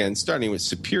comics again, starting with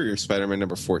Superior Spider-Man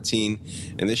number 14,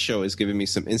 and this show has given me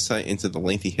some insight into the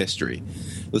lengthy history.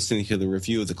 Listening to the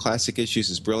review of the classic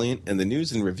issues is brilliant, and the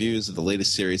news and reviews of the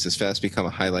latest series has fast become a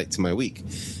highlight to my week.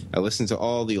 I listened to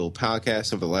all the old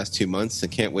podcasts over the last 2 months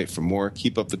and can't wait for more.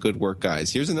 Keep up the good work,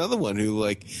 guys. Here's another one who,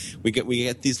 like, we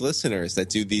get these listeners that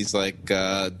do these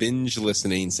binge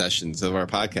listening sessions of our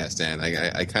podcast, and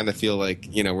I kind of feel like,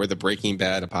 we're the Breaking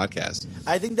Bad of podcasts.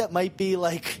 I think that might be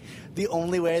like the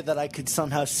only way that I could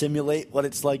somehow simulate what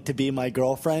it's like to be my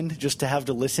girlfriend, just to have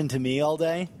to listen to me all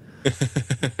day.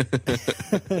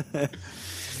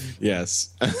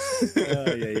 Yes.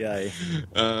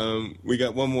 We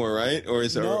got one more, right? Or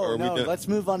is no? We done? Let's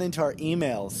move on into our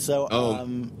emails. So,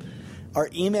 our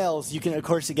emails, you can, of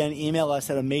course, again, email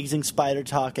us at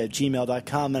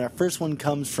amazingspidertalk@gmail.com. And our first one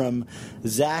comes from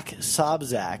Zach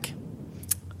Sobzak.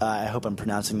 I hope I'm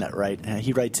pronouncing that right.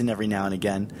 He writes in every now and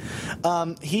again.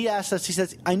 He asked us, he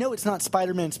says, I know it's not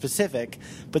Spider-Man specific,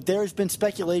 but there has been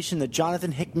speculation that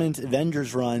Jonathan Hickman's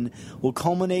Avengers run will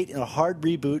culminate in a hard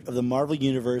reboot of the Marvel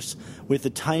Universe with the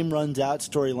Time Runs Out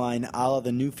storyline a la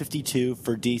the New 52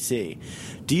 for DC.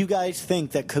 Do you guys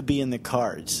think that could be in the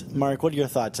cards? Mark, what are your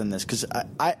thoughts on this? Because,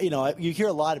 you hear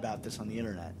a lot about this on the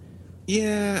internet.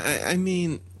 Yeah, I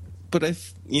mean... But I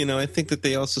think that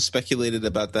they also speculated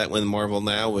about that when Marvel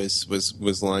Now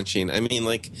was launching. I mean,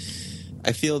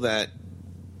 I feel that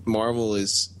Marvel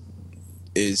is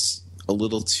a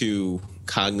little too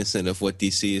cognizant of what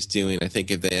DC is doing. I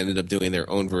think if they ended up doing their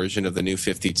own version of the New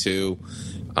 52,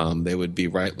 they would be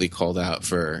rightly called out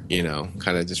for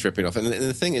kind of just ripping off. And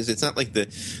the thing is, it's not like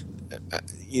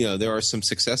there are some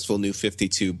successful New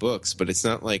 52 books, but it's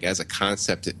not like as a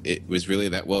concept it was really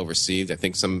that well received. I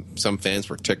think some fans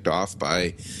were ticked off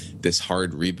by this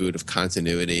hard reboot of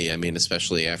continuity. I mean,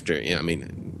 especially after,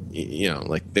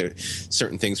 like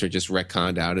certain things were just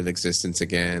retconned out of existence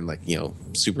again, like,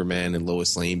 Superman and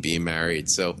Lois Lane being married.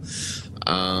 So,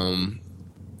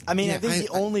 I think the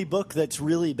only book that's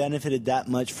really benefited that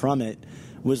much from it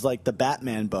was like the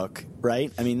Batman book,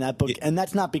 right? I mean, that book, and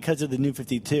that's not because of the New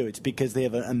 52. It's because they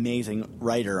have an amazing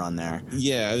writer on there.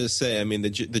 Yeah, I was gonna say. I mean, the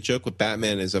joke with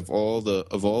Batman is of all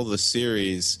the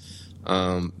series,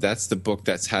 that's the book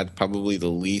that's had probably the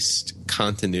least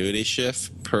continuity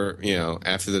shift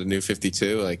after the New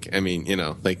 52. Like, I mean,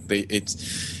 they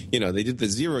did the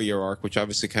 0 Year arc, which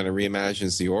obviously kind of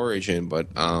reimagines the origin, but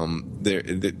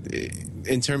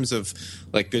in terms of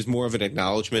like, there's more of an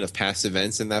acknowledgement of past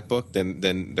events in that book than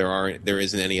there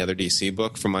is in any other DC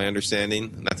book, from my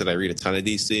understanding. Not that I read a ton of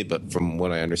DC, but from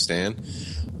what I understand.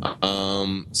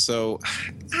 So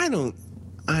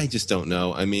I just don't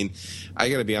know. I mean, I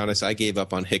got to be honest. I gave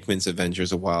up on Hickman's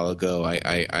Avengers a while ago.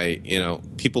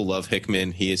 People love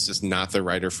Hickman. He is just not the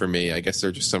writer for me. I guess there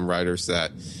are just some writers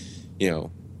that,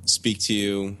 speak to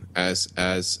you as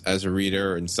a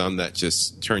reader, and some that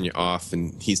just turn you off,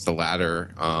 and he's the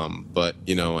latter. But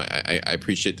I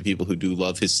appreciate the people who do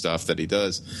love his stuff that he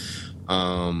does.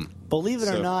 Believe it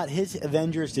or not, his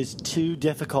Avengers is too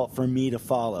difficult for me to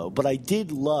follow, but I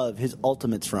did love his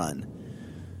Ultimates run.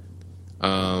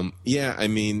 Yeah, I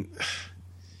mean,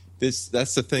 that's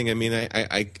the thing. I mean,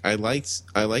 I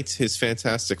liked his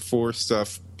Fantastic Four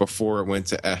stuff before it went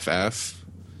to FF.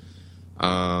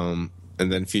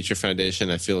 And then Future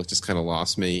Foundation, I feel it just kind of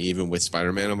lost me, even with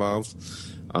Spider-Man involved.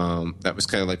 That was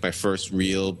kind of like my first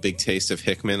real big taste of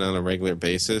Hickman on a regular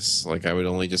basis. Like, I would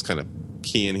only just kind of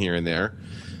key in here and there.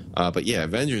 But yeah,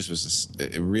 Avengers was just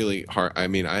really hard. I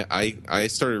mean, I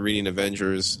started reading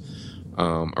Avengers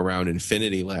around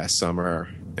Infinity last summer,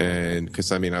 and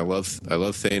because I love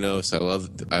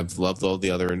Thanos. I've loved all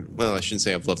the other. Well, I shouldn't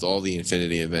say I've loved all the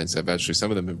Infinity events. I've actually, some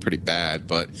of them have been pretty bad,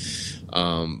 but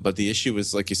the issue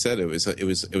was, like you said, it was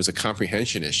a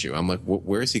comprehension issue. I'm like,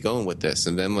 where is he going with this?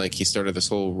 And then, like, he started this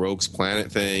whole Rogue's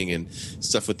Planet thing and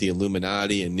stuff with the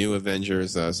Illuminati and New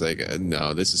Avengers. I was like,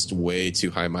 no, this is way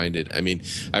too high-minded. I mean,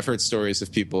 I've heard stories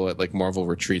of people at like Marvel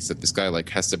retreats that this guy like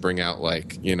has to bring out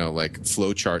like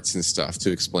flow charts and stuff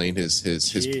to explain his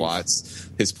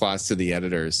plots to the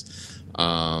editors.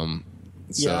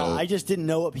 Yeah, I just didn't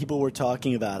know what people were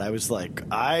talking about. I was like,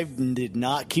 I did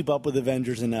not keep up with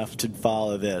Avengers enough to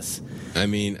follow this. I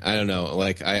mean, I don't know.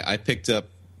 Like, I picked up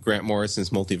Grant Morrison's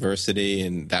Multiversity,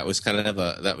 and that was kind of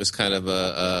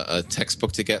a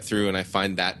textbook to get through, and I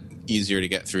find that easier to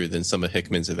get through than some of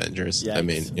Hickman's Avengers. Yikes. I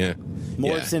mean, yeah.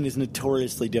 Morrison is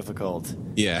notoriously difficult.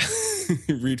 Yeah.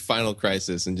 Read Final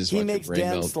Crisis and just he watch makes your brain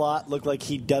Dan melt. Slott look like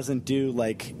he doesn't do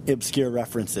like obscure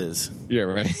references. Yeah,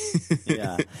 right.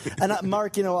 Yeah. And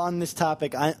Mark, on this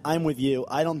topic, I'm with you.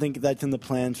 I don't think that's in the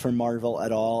plans for Marvel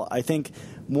at all. I think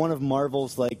one of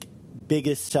Marvel's like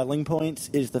biggest selling points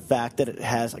is the fact that it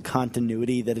has a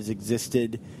continuity that has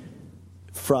existed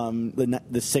from the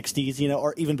 60s,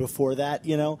 or even before that,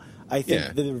 I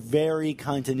think they're very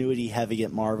continuity heavy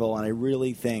at Marvel, and I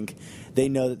really think they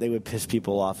know that they would piss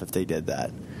people off if they did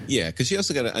that. Yeah, because you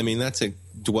also got to, not to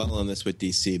dwell on this with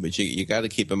DC, but you got to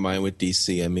keep in mind with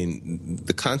DC,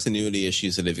 the continuity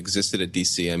issues that have existed at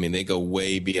DC, they go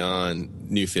way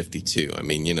beyond New 52.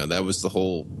 That was the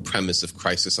whole premise of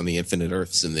Crisis on the Infinite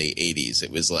Earths in the 80s.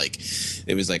 It was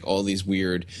like all these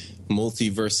weird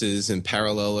multiverses and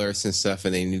parallel Earths and stuff,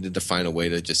 and they needed to find a way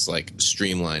to just like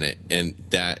streamline it,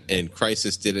 and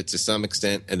Crisis did it to some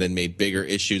extent, and then made bigger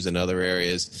issues in other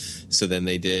areas. So then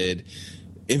they did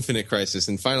Infinite Crisis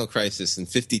and Final Crisis and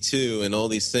 52 and all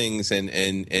these things, and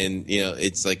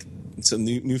it's like, so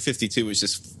New 52 was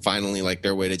just finally like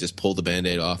their way to just pull the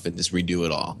Band-Aid off and just redo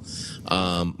it all.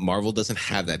 Marvel doesn't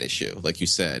have that issue, like you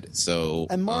said. So,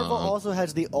 and Marvel also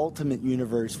has the Ultimate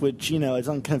Universe, which is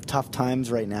on kind of tough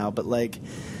times right now. But like,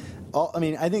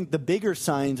 I think the bigger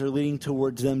signs are leading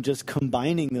towards them just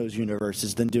combining those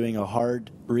universes than doing a hard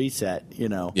reset.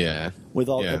 Yeah. With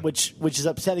all which is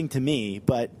upsetting to me,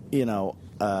 but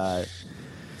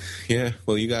Yeah,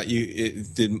 well,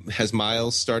 has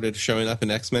Miles started showing up in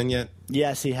X-Men yet?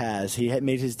 Yes, he has. He had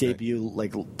made his debut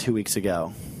like 2 weeks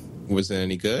ago. Was it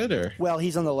any good, or? Well,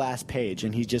 he's on the last page,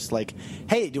 and he's just like,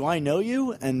 "Hey, do I know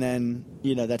you?" And then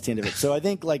that's the end of it. So I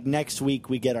think like next week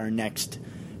we get our next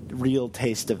real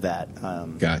taste of that.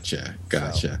 Gotcha.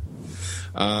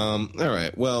 All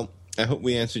right. Well, I hope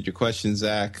we answered your question,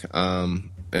 Zach.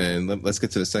 And let's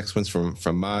get to the next ones from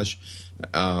Maj.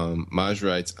 Maj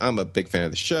writes, I'm a big fan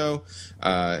of the show.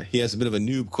 He has a bit of a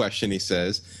noob question. He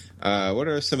says, what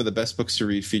are some of the best books to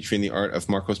read featuring the art of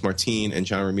Marcos Martin and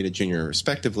John Romita Jr.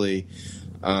 respectively?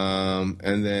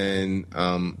 And then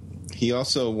he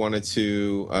also wanted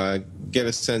to get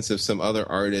a sense of some other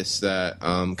artists that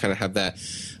kind of have that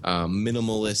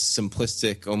minimalist,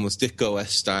 simplistic, almost Ditko-esque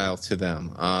style to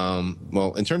them.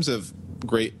 Well, in terms of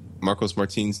great Marcos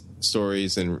Martin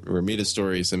stories and Romita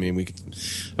stories, I mean,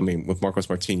 with Marcos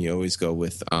Martin, you always go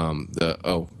with and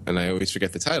I always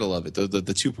forget the title of it,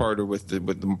 the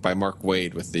two-parter by Mark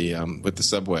Waid with the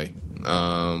subway.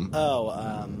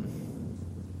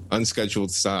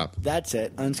 Unscheduled Stop. That's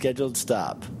it. Unscheduled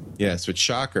Stop. Yes, with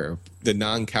Shocker, the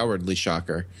non-cowardly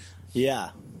Shocker.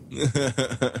 Yeah.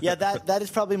 Yeah, that is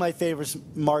probably my favorite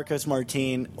Marcos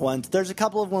Martin ones. There's a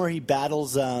couple of them where he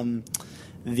battles the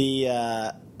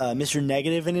Mr.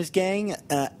 Negative and his gang.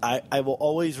 I will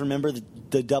always remember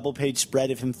the double-page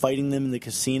spread of him fighting them in the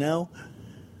casino.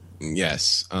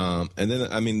 Yes, and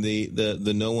then I mean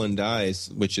the No One Dies,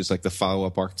 which is like the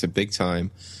follow-up arc to Big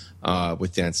Time.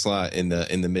 With Dan Slott in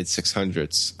the mid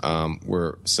 600s,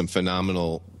 were some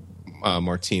phenomenal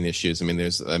Martin issues. I mean,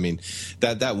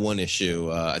 that one issue.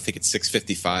 I think it's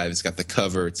 655. It's got the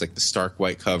cover. It's like the stark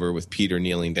white cover with Peter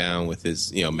kneeling down with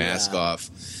his mask off.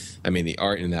 I mean, the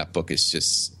art in that book is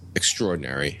just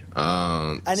extraordinary.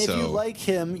 And if you like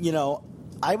him,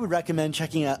 I would recommend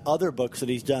checking out other books that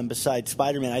he's done besides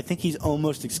Spider-Man. I think he's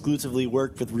almost exclusively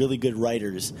worked with really good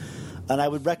writers. And I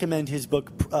would recommend his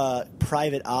book,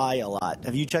 Private Eye, a lot.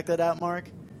 Have you checked that out, Mark?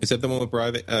 Is that the one with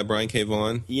Brian K.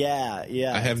 Vaughan? Yeah.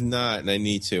 I have not, and I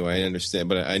need to. I understand,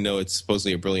 but I know it's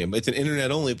supposedly a brilliant. It's an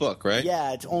internet-only book, right?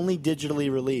 Yeah, it's only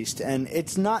digitally released, and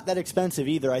it's not that expensive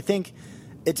either. I think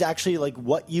it's actually like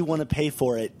what you want to pay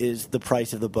for it is the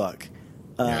price of the book.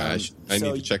 I need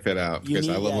to check that out because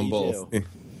I love them both.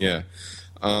 Yeah.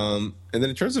 And then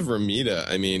in terms of Romita,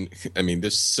 I mean,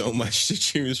 there's so much to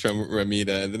choose from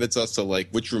Romita, and then it's also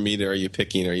like, which Romita are you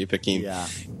picking? Are you picking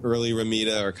early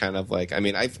Romita or kind of like? I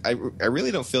mean, I really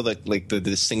don't feel that like the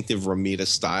distinctive Romita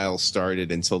style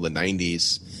started until the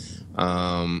 90s,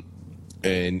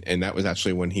 and that was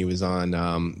actually when he was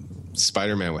on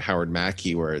Spider-Man with Howard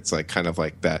Mackie, where it's like kind of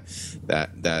like that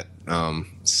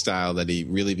style that he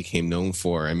really became known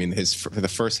for. I mean, for the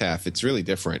first half, it's really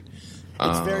different.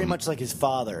 It's very much like his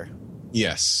father.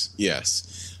 Yes.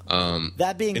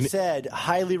 That being said,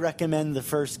 highly recommend the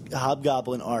first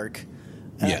Hobgoblin arc.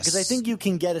 Yes. Because I think you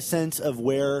can get a sense of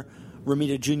where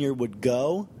Romita Jr. would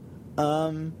go,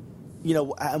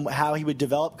 how he would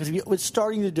develop. Because he was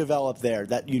starting to develop there,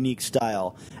 that unique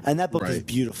style. And that book is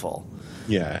beautiful.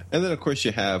 Yeah. And then, of course,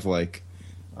 you have, like,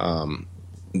 in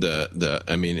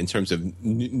terms of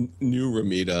new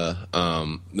Romita,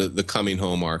 the Coming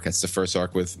Home arc, that's the first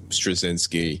arc with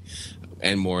Straczynski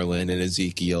and Moreland and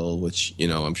Ezekiel, which,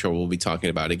 I'm sure we'll be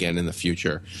talking about again in the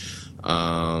future.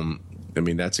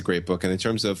 That's a great book. And in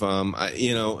terms of, I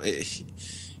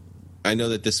know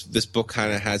that this book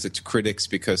kind of has its critics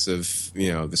because of,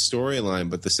 the storyline,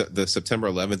 but the September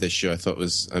 11th issue I thought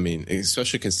was,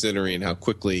 especially considering how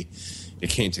quickly it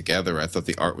came together, I thought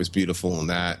the art was beautiful in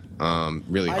that.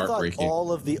 Really heartbreaking. I thought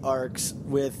all of the arcs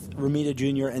with Romita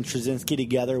Jr. and Straczynski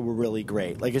together were really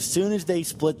great. Like, as soon as they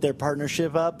split their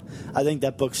partnership up, I think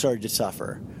that book started to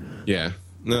suffer. Yeah.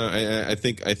 No, I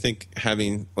think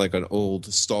having like an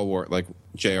old stalwart like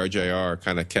JRJR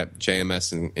kind of kept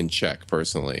JMS in check.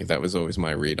 Personally, that was always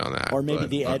my read on that. Or maybe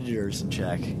the editors in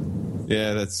check.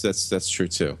 Yeah, that's true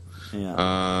too.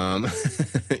 Yeah.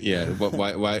 Yeah.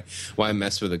 Why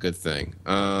mess with a good thing?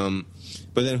 But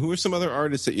then, who are some other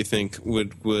artists that you think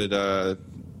would are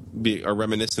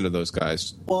reminiscent of those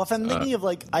guys? Well, if I'm thinking of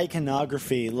like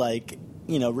iconography, like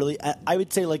really, I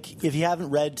would say like if you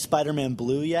haven't read Spider-Man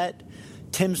Blue yet.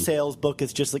 Tim Sale's book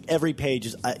is just like every page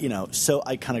is so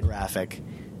iconographic.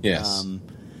 Yes.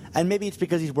 And maybe it's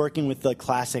because he's working with the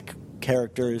classic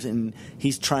characters and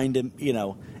he's trying to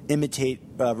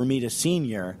imitate Romita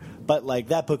Sr. But like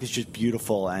that book is just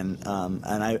beautiful and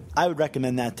I would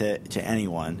recommend that to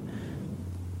anyone.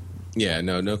 Yeah,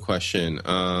 no question.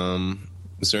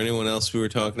 Is there anyone else we were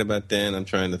talking about, Dan? I'm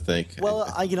trying to think.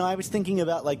 Well, I was thinking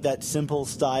about like that simple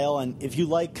style, and if you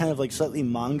like kind of like slightly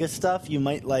manga stuff, you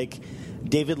might like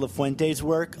David LaFuente's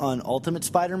work on Ultimate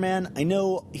Spider-Man. I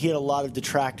know he had a lot of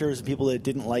detractors and people that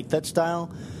didn't like that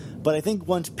style, but I think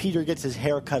once Peter gets his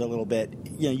hair cut a little bit,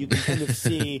 you can kind of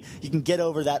see, you can get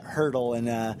over that hurdle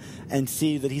and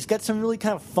see that he's got some really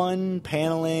kind of fun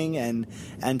paneling and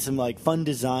some like fun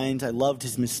designs. I loved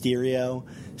his Mysterio.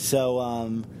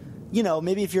 So,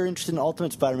 maybe if you're interested in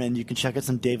Ultimate Spider-Man, you can check out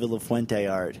some David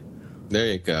LaFuente art. There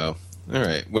you go. All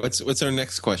right. What's our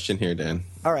next question here, Dan?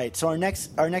 All right. So our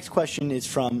next question is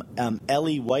from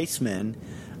Ellie Weissman,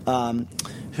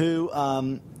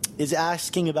 who is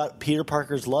asking about Peter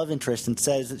Parker's love interest and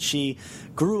says that she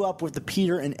grew up with the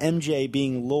Peter and MJ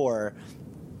being lore,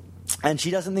 and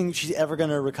she doesn't think she's ever going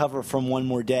to recover from One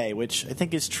More Day, which I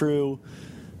think is true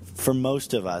for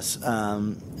most of us.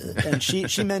 And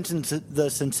she mentions the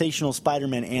Sensational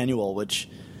Spider-Man Annual, which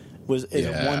is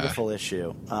a wonderful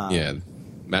issue.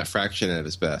 Matt Fraction at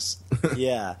his best.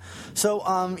 Yeah. So,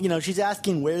 she's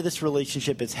asking where this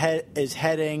relationship is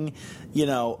heading,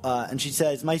 and she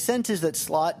says, my sense is that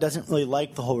Slott doesn't really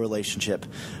like the whole relationship,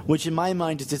 which in my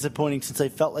mind is disappointing since I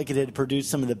felt like it had produced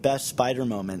some of the best Spider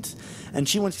moments. And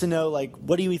she wants to know,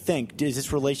 what do we think? Is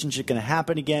this relationship going to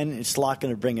happen again? Is Slott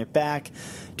going to bring it back?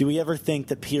 Do we ever think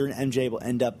that Peter and MJ will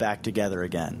end up back together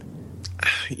again?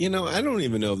 I don't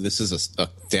even know if this is a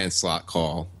Dan Slott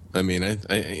call. I mean, when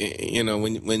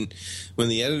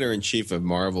the editor in chief of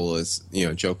Marvel is,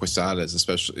 Joe Quesada is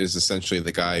essentially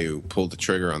the guy who pulled the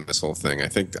trigger on this whole thing. I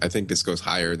think this goes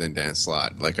higher than Dan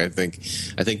Slott. I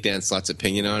think Dan Slott's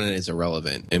opinion on it is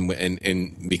irrelevant,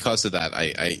 and because of that,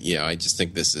 I just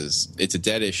think it's a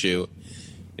dead issue.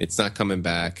 It's not coming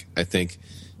back. I think,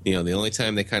 the only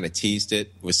time they kind of teased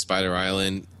it was Spider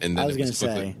Island, and then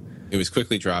it was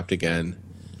quickly dropped again.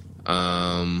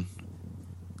 I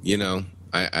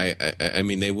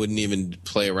mean, they wouldn't even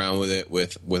play around with it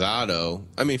with Otto.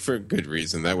 I mean, for a good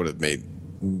reason. That would have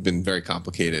been very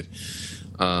complicated.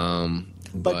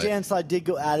 But Dan Slott did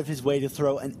go out of his way to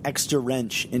throw an extra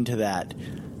wrench into that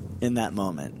in that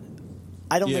moment.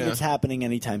 I don't think it's happening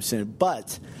anytime soon,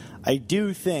 but I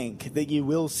do think that you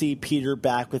will see Peter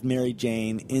back with Mary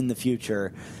Jane in the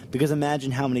future, because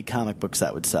imagine how many comic books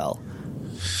that would sell.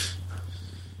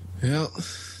 Well,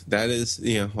 that is,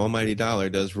 almighty dollar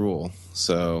does rule.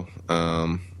 So,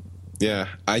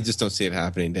 I just don't see it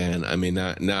happening, Dan. I mean,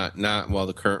 not while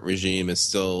the current regime is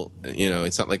still,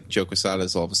 it's not like Joe Quesada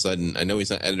is all of a sudden. I know he's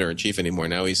not editor-in-chief anymore.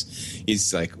 Now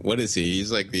he's like, what is he?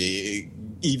 He's like the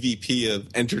EVP of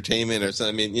entertainment or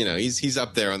something. I mean, he's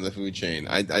up there on the food chain.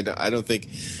 I don't think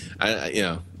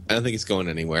it's going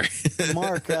anywhere.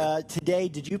 Mark, today,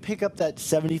 did you pick up that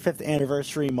 75th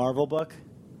anniversary Marvel book?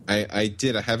 I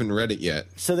did. I haven't read it yet.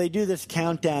 So they do this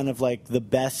countdown of the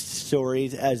best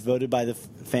stories as voted by the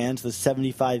fans, the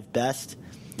 75 best.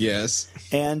 Yes.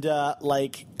 And I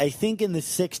think in the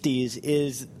 60s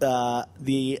is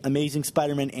the Amazing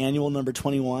Spider-Man Annual number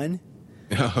 21.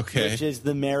 Okay. Which is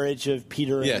the marriage of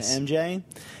Peter and MJ.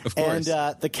 Of course.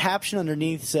 And the caption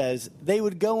underneath says, they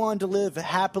would go on to live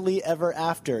happily ever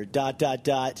after, ...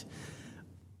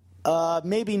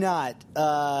 maybe not.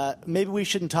 Maybe we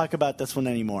shouldn't talk about this one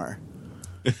anymore.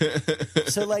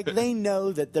 So, they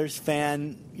know that there's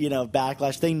fan,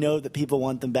 backlash. They know that people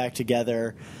want them back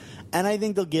together. And I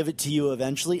think they'll give it to you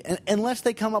eventually, unless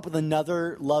they come up with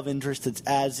another love interest that's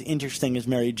as interesting as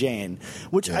Mary Jane,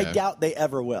 which I doubt they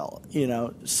ever will,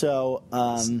 So,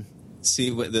 see,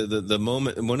 the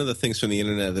moment, one of the things from the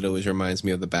internet that always reminds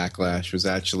me of the backlash was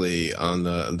actually on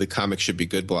the Comics Should Be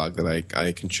Good blog that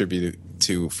I contribute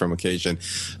to from occasion.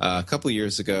 A couple of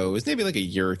years ago, it was maybe a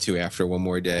year or two after One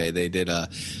More Day, they did a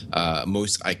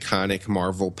most iconic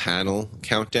Marvel panel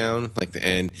countdown,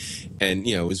 and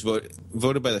it was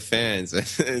voted by the fans.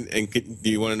 and do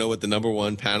you want to know what the number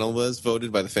one panel was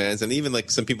voted by the fans? And even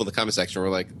some people in the comment section were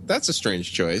like, "That's a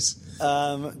strange choice."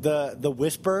 The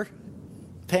Whisper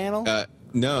panel?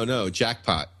 No,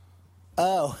 Jackpot.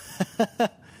 Oh.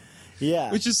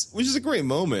 Yeah. Which is a great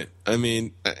moment. I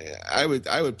mean, I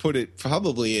would put it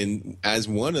probably in as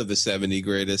one of the 70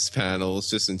 greatest panels,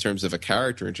 just in terms of a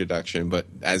character introduction, but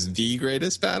as the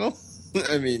greatest panel,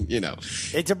 I mean,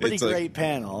 it's a pretty great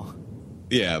panel.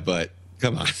 Yeah, but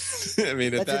come on. I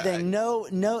mean, that's the thing. No.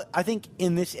 I think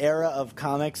in this era of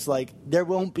comics, there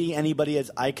won't be anybody as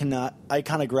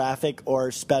iconographic or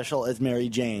special as Mary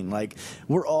Jane.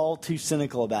 We're all too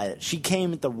cynical about it. She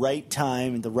came at the right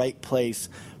time, at the right place,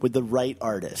 with the right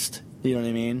artist. You know what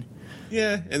I mean?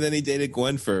 Yeah, and then he dated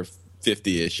Gwen for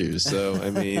 50 issues. So, I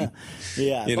mean...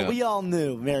 yeah, but we all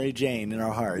knew Mary Jane in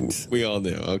our hearts. We all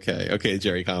knew. Okay,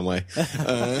 Jerry Conway.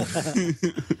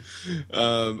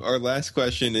 Our last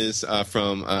question is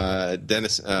from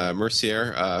Dennis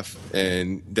Mercier,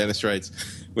 and Dennis writes,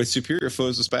 with Superior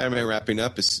Foes of Spider-Man wrapping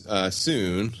up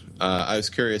soon, I was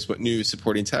curious what new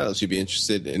supporting titles you'd be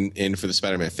interested in for the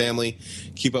Spider-Man family.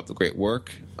 Keep up the great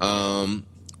work.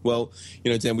 Well,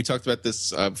 Dan, we talked about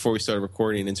this before we started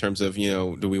recording in terms of,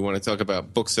 do we want to talk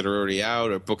about books that are already out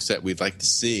or books that we'd like to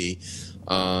see?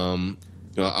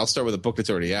 I'll start with a book that's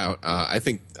already out. I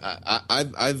think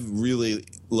I've really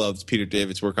loved Peter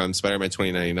David's work on Spider-Man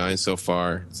 2099 so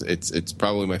far. It's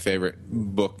probably my favorite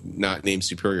book, not named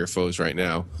Superior Foes right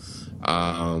now.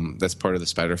 That's part of the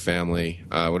Spider family.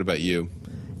 What about you?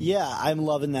 Yeah, I'm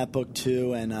loving that book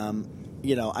too, and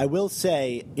I will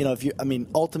say,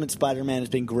 Ultimate Spider-Man has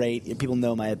been great. People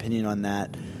know my opinion on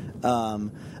that.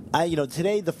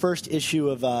 Today the first issue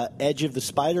of Edge of the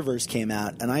Spider-Verse came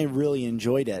out, and I really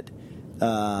enjoyed it.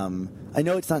 I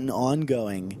know it's not an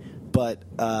ongoing, but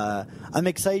I'm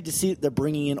excited to see that they're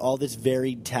bringing in all this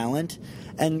varied talent.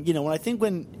 And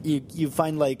when you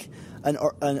find like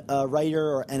a writer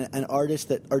or an artist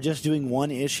that are just doing one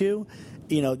issue,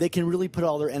 they can really put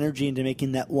all their energy into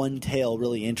making that one tale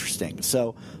really interesting.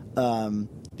 So,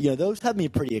 those have me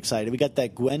pretty excited. We got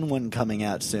that Gwen one coming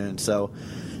out soon, so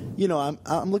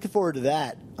I'm looking forward to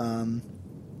that.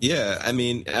 Yeah, I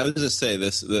mean, I was just say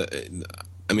this.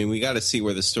 We got to see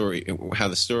how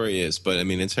the story is, but I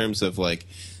mean, in terms of like,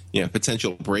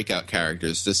 potential breakout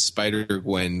characters, this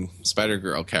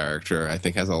Spider-Girl character, I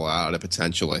think has a lot of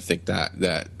potential. I think that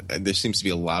there seems to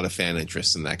be a lot of fan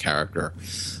interest in that character.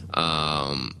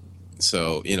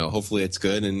 So, hopefully it's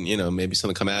good and, maybe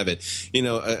something come out of it.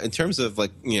 In terms of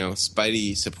like,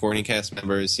 Spidey supporting cast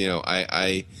members,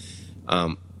 the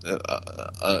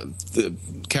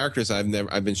characters I've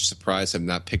been surprised have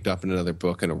not picked up in another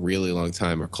book in a really long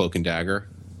time are Cloak and Dagger.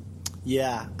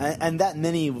 Yeah, and that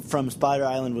mini from Spider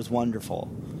Island was wonderful.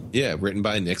 Yeah, written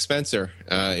by Nick Spencer.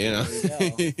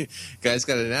 Guy's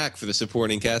got a knack for the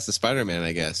supporting cast of Spider-Man,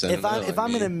 I guess. If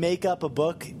I'm going to make up a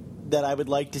book that I would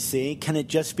like to see, can it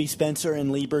just be Spencer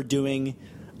and Lieber doing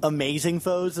Amazing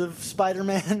Foes of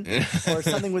Spider-Man or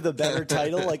something with a better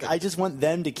title? Like, I just want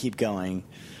them to keep going.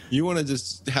 You want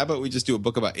to how about we just do a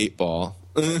book about 8-Ball?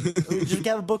 We just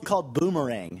have a book called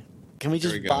Boomerang. Can we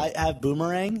just have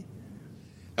Boomerang?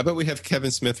 How about we have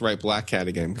Kevin Smith write Black Cat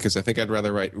again? Because I think I'd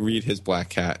rather read his Black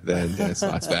Cat than Dennis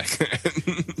Slotsback.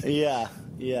 Yeah.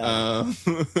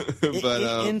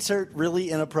 But insert really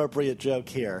inappropriate joke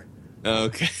here.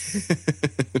 Okay.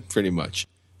 Pretty much.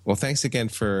 Well, thanks again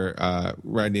for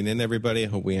writing in, everybody. I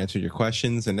hope we answered your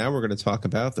questions. And now we're going to talk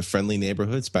about the Friendly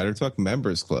Neighborhood Spider Talk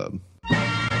Members Club.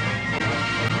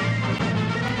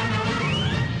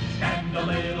 Stand a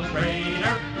little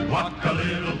straighter, walk a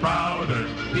little prouder,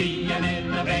 be an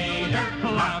innovator,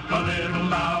 laugh a little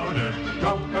louder,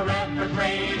 stroke a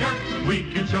refrigerator, we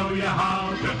can show you how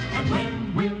to. And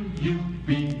when will you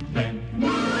be then?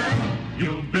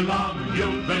 You belong, you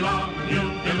belong, you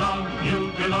belong,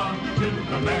 you belong to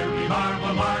the Merry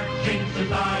Marvel Marching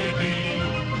Society.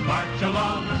 March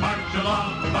along, march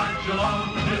along, march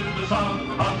along to the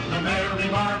song of the Merry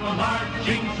Marvel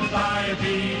Marching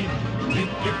Society.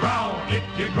 If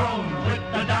you groan with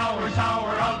the dour,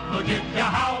 sour outlook, if you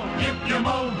howl, if you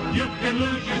moan, you can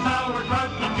lose your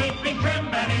sauerkraut from keeping trim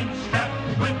and in step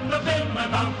with the vim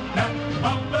and outstep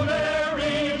of the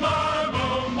Merry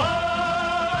Marvel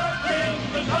Marching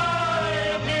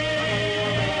Society.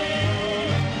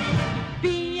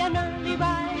 Be an early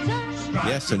riser.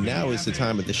 Yeah, so now is the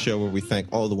time of the show where we thank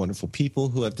all the wonderful people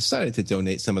who have decided to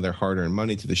donate some of their hard-earned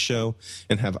money to the show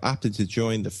and have opted to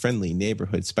join the Friendly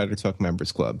Neighborhood Spider Talk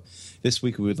Members Club. This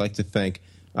week we would like to thank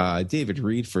David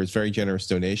Reed for his very generous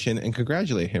donation and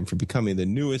congratulate him for becoming the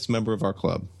newest member of our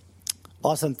club.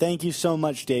 Awesome. Thank you so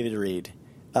much, David Reed.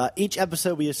 Each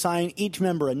episode we assign each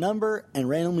member a number and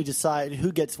randomly decide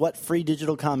who gets what free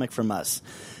digital comic from us.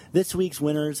 This week's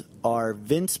winners are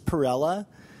Vince Perella,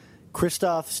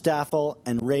 Christoph Staffel,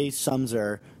 and Ray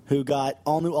Sumser, who got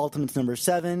All New Ultimates number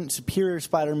 7, Superior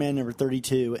Spider-Man number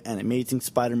 32, and Amazing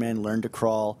Spider-Man Learn to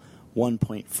Crawl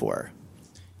 1.4.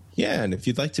 Yeah, and if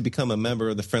you'd like to become a member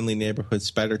of the Friendly Neighborhood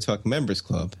Spider Talk Members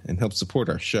Club and help support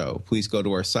our show, please go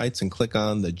to our sites and click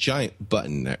on the giant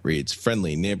button that reads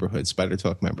Friendly Neighborhood Spider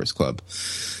Talk Members Club.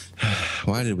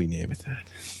 Why did we name it that?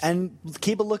 And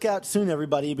keep a lookout soon,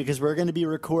 everybody, because we're going to be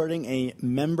recording a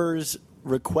members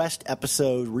request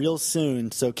episode real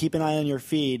soon, so keep an eye on your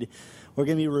feed. We're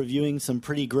going to be reviewing some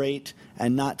pretty great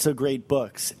and not so great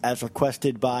books as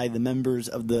requested by the members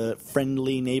of the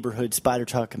Friendly Neighborhood Spider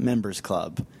Talk Members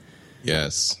Club.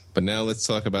 Yes, but now let's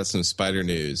talk about some spider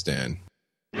news, Dan.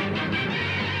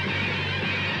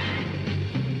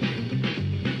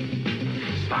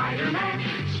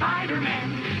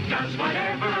 Spider-Man does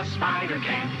whatever a spider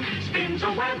can. Spins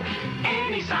a web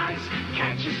any size,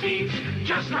 catches thieves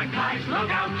just like flies. Look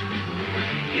out,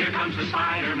 here comes the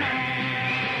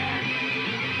Spider-Man.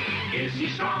 Is he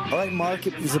strong? All right, Mark,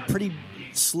 it was a pretty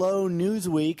slow news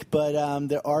week, but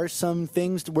there are some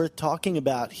things worth talking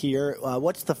about here.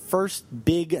 What's the first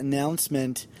big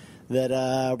announcement that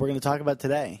we're going to talk about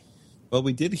today? Well,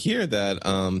 we did hear that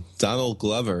Donald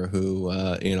Glover, who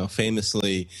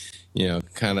famously,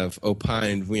 kind of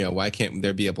opined, why can't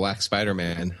there be a black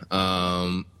Spider-Man,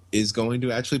 is going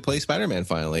to actually play Spider-Man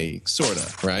finally,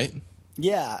 sorta, right?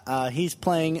 Yeah, he's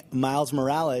playing Miles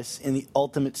Morales in the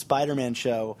Ultimate Spider-Man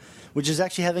show, which is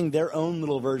actually having their own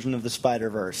little version of the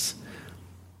Spider-Verse.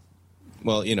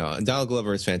 Well, Donald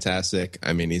Glover is fantastic.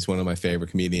 I mean, he's one of my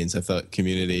favorite comedians. I thought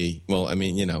Community, we're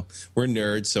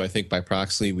nerds, so I think by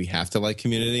proxy we have to like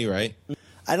Community, right?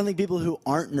 I don't think people who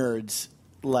aren't nerds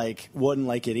wouldn't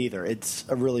like it either. It's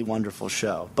a really wonderful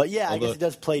show. But yeah, I guess it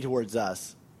does play towards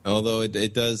us. Although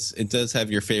it does have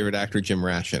your favorite actor Jim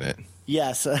Rash in it.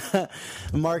 Yes,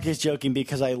 Mark is joking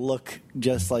because I look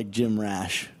just like Jim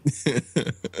Rash.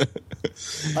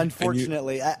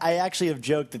 Unfortunately, I actually have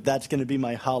joked that that's going to be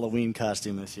my Halloween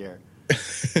costume this year.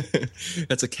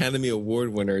 That's Academy Award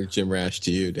winner Jim Rash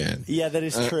to you, Dan. Yeah, that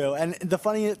is true. And the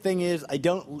funny thing is, I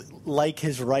don't like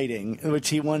his writing, which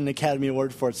he won an Academy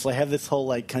Award for. So I have this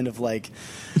whole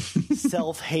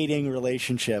self-hating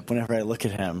relationship whenever I look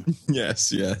at him.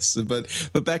 Yes. But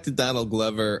back to Donald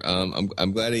Glover.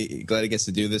 I'm glad he gets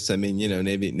to do this. I mean,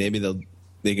 maybe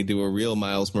they could do a real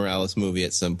Miles Morales movie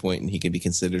at some point, and he could be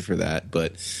considered for that.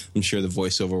 But I'm sure the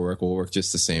voiceover work will work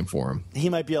just the same for him. He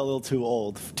might be a little too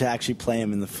old to actually play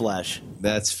him in the flesh.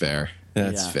 That's fair.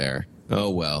 That's fair.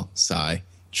 Oh, well, sigh.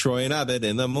 Troy and Abed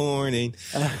in the morning.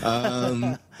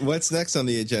 What's next on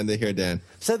the agenda here, Dan?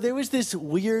 So there was this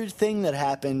weird thing that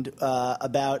happened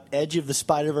about Edge of the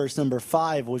Spider-Verse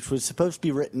 #5, which was supposed to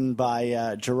be written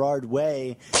by Gerard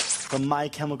Way from My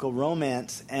Chemical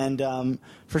Romance. And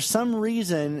for some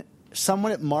reason,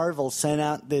 someone at Marvel sent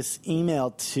out this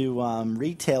email to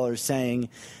retailers saying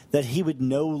that he would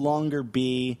no longer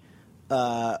be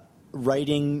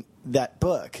writing that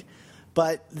book.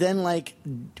 But then,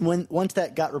 once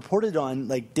that got reported on,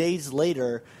 days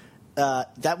later,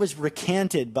 that was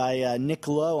recanted by Nick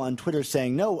Lowe on Twitter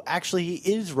saying, no, actually he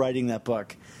is writing that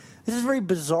book. This is very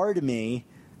bizarre to me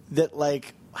that,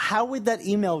 how would that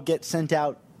email get sent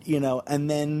out, and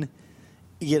then,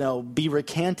 be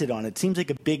recanted on? It seems like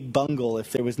a big bungle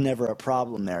if there was never a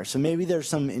problem there. So maybe there's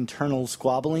some internal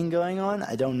squabbling going on.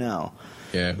 I don't know.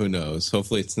 Yeah, who knows?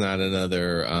 Hopefully it's not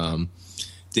another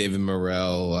David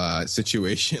Morrell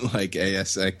situation like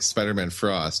ASX Spider-Man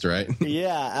Frost, right?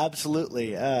 Yeah,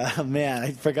 absolutely. Man,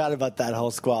 I forgot about that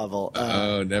whole squabble.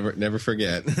 Never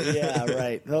forget. Yeah,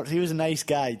 right. Well, he was a nice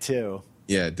guy, too.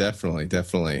 Yeah, definitely.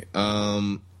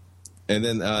 And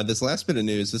then this last bit of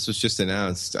news, this was just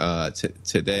announced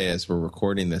today as we're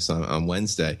recording this on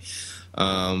Wednesday,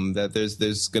 that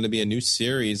there's going to be a new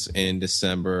series in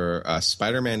December,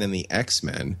 Spider-Man and the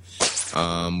X-Men,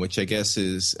 which I guess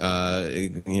is,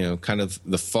 kind of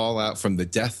the fallout from the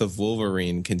death of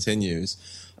Wolverine continues,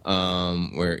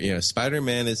 where,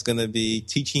 Spider-Man is going to be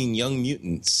teaching young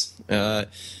mutants.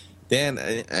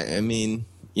 Dan, I mean,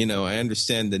 I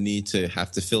understand the need to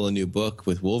have to fill a new book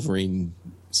with Wolverine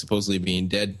supposedly being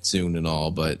dead soon and all,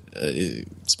 but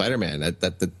Spider-Man,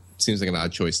 that seems like an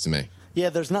odd choice to me. Yeah,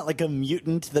 there's not a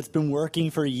mutant that's been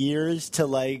working for years to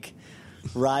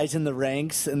rise in the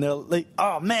ranks, and they're like,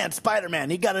 oh man, Spider-Man,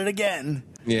 he got it again.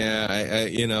 Yeah,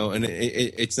 and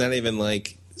it's not even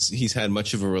like he's had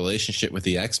much of a relationship with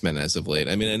the X-Men as of late.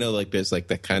 I mean, I know there's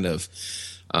that kind of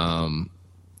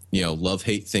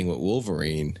love-hate thing with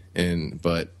Wolverine,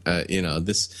 but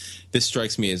this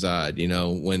strikes me as odd.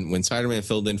 When Spider-Man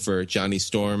filled in for Johnny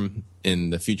Storm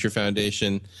in the Future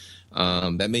Foundation,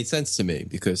 that made sense to me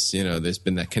because there's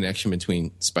been that connection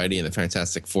between Spidey and the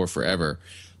Fantastic Four forever.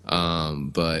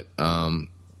 But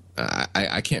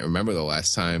I can't remember the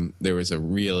last time there was a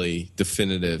really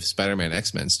definitive Spider-Man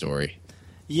X-Men story.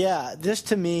 Yeah, this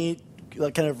to me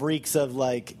kind of reeks of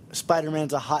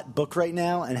Spider-Man's a hot book right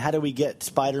now, and how do we get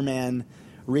Spider-Man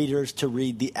readers to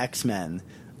read the X-Men?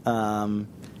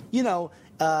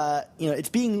 It's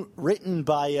being written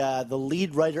by the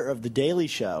lead writer of The Daily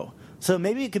Show, so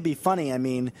maybe it could be funny. I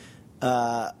mean,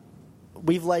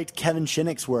 we've liked Kevin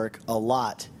Shinnick's work a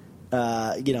lot,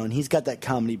 and he's got that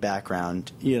comedy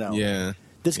background. Yeah.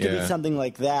 This could be something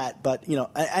like that, but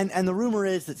and the rumor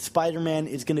is that Spider-Man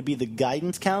is going to be the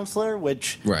guidance counselor,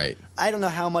 which I don't know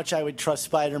how much I would trust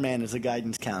Spider-Man as a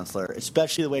guidance counselor,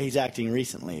 especially the way he's acting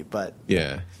recently. But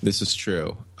yeah, this is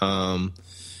true.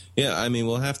 Yeah, I mean,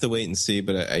 we'll have to wait and see,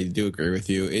 but I do agree with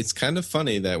you. It's kind of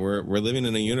funny that we're living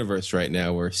in a universe right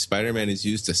now where Spider-Man is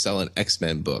used to sell an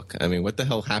X-Men book. I mean, what the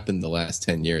hell happened the last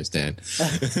 10 years, Dan?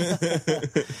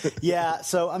 Yeah,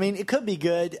 so, I mean, it could be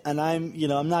good, and I'm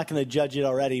not going to judge it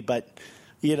already, but,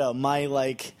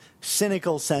 my,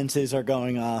 cynical senses are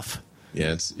going off.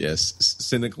 Yes.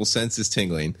 Cynical sense is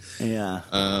tingling. Yeah.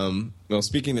 Well,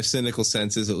 speaking of cynical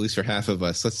senses, at least for half of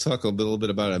us, let's talk a little bit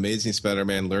about Amazing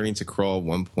Spider-Man Learning to Crawl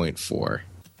 1.4.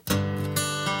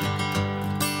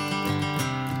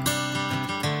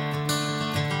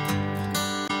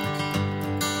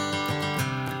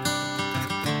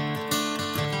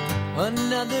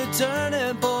 Another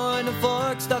turning point, a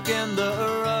fork stuck in the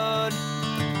road.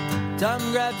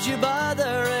 Time grabs you by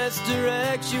the wrist,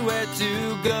 directs you where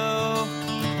to go.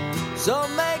 So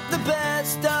make the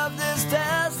best of this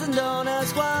test and don't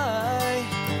ask why.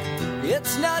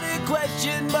 It's not a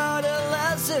question but a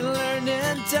lesson learned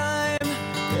in time.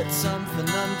 It's something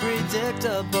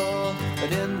unpredictable,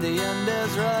 but in the end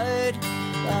is right.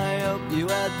 I hope you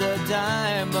had the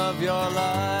time of your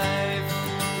life.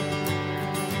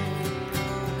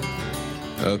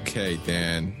 Okay,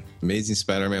 Dan. Amazing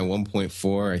Spider-Man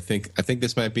 1.4. I think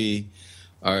this might be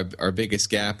our biggest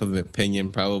gap of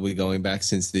opinion, probably going back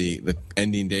since the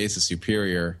ending days of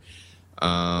Superior.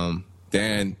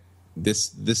 Dan, this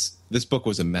book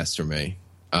was a mess for me.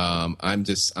 I'm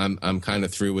kind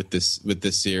of through with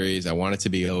this series. I want it to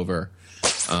be over.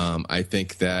 I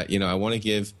think that I want to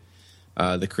give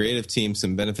the creative team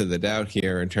some benefit of the doubt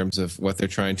here in terms of what they're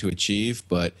trying to achieve,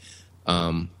 but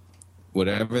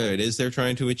whatever it is they're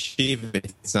trying to achieve,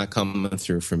 it's not coming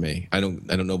through for me. I don't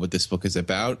know what this book is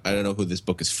about. I don't know who this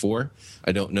book is for.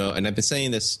 I don't know. And I've been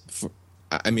saying this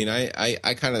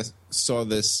I kind of saw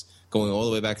this going all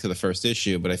the way back to the first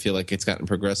issue, but I feel like it's gotten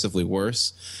progressively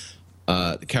worse.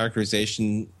 The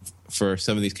characterization for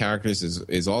some of these characters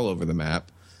is all over the map.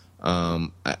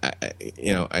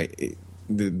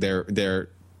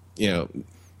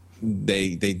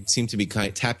 They seem to be kind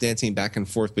of tap dancing back and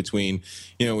forth between,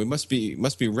 we must be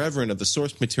reverent of the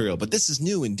source material, but this is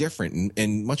new and different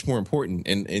and much more important,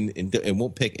 and it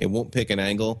won't pick an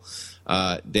angle.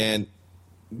 Dan,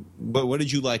 but what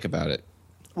did you like about it?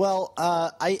 Well,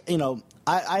 I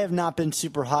have not been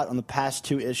super hot on the past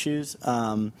two issues,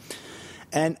 and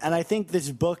I think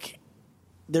this book,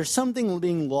 there's something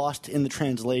being lost in the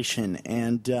translation,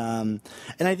 and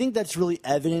I think that's really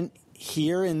evident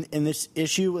here in this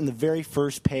issue, in the very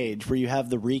first page where you have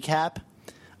the recap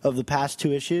of the past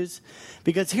two issues,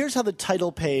 because here's how the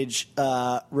title page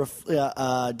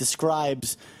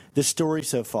describes the story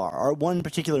so far, or one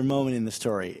particular moment in the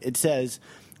story. It says,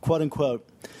 quote unquote,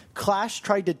 Clash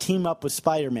tried to team up with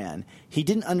Spider-Man. He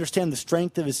didn't understand the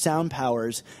strength of his sound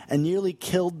powers and nearly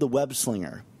killed the web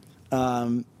slinger.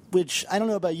 Which, I don't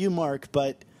know about you, Mark,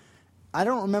 but I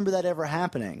don't remember that ever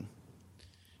happening.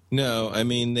 No, I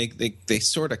mean, they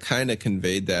sort of kind of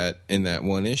conveyed that in that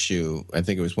one issue. I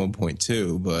think it was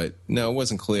 1.2, but no, it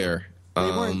wasn't clear. They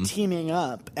weren't teaming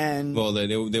up. Well,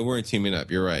 they weren't teaming up,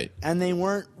 you're right. And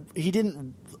he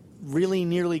didn't really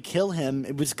nearly kill him.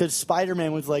 It was because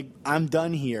Spider-Man was like, I'm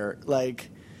done here. Like,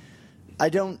 I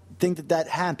don't think that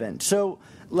happened. So,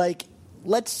 like,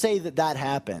 let's say that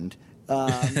happened.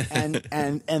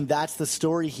 And that's the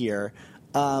story here.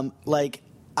 Like,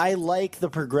 I like the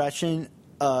progression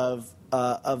of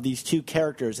these two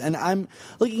characters, and I'm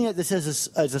looking at this as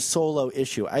a solo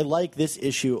issue. I like this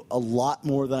issue a lot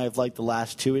more than I've liked the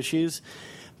last two issues,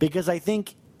 because I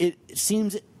think it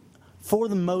seems, for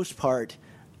the most part,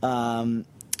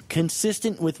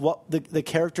 consistent with what the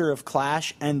character of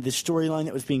Clash and the storyline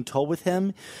that was being told with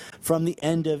him from the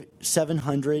end of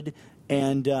 700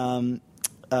 and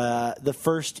the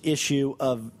first issue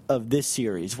of this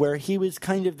series, where he was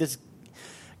kind of this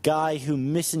guy who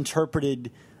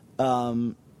misinterpreted,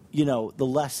 the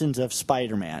lessons of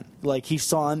Spider-Man. Like, he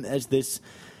saw him as this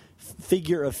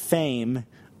figure of fame,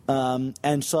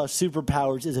 and saw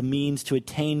superpowers as a means to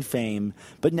attain fame,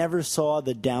 but never saw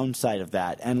the downside of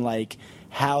that, and like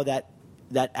how that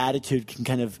attitude can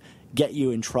kind of get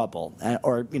you in trouble,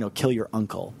 or kill your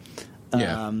uncle.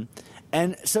 Yeah.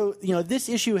 And so this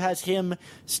issue has him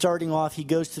starting off. He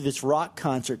goes to this rock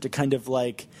concert to kind of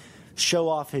like show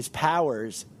off his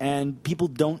powers, and people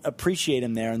don't appreciate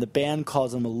him there, and the band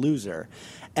calls him a loser.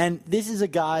 And this is a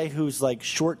guy who's like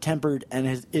short-tempered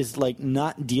and is like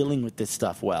not dealing with this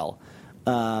stuff well,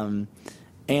 and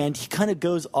he kind of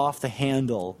goes off the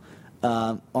handle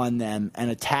on them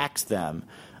and attacks them.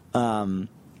 And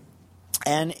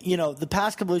the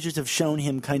past couple issues have shown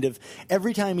him kind of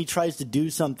every time he tries to do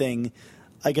something,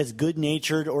 I guess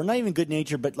good-natured, or not even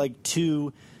good-natured, but like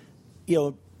to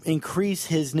increase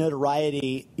his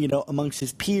notoriety, amongst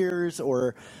his peers,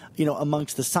 or,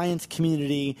 amongst the science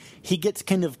community, he gets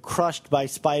kind of crushed by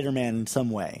Spider-Man in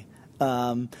some way.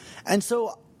 And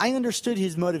so I understood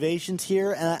his motivations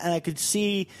here, and I could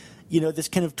see, this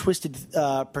kind of twisted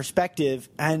perspective,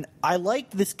 and I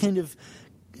liked this kind of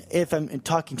if I'm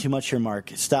talking too much here,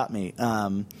 Mark, stop me.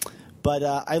 But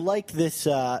I like this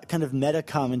kind of meta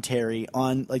commentary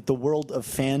on like the world of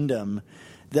fandom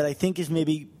that I think is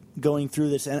maybe going through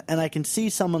this, and I can see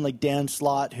someone like Dan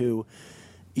Slott who,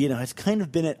 has kind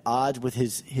of been at odds with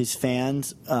his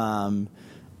fans,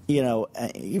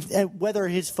 whether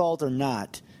his fault or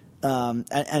not,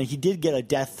 and he did get a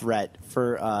death threat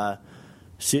for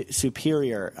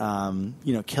Superior,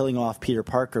 killing off Peter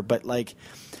Parker, but like,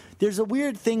 there's a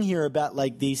weird thing here about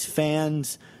like these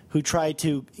fans who try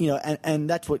to, and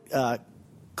that's what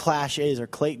Clash is, or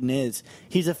Clayton is.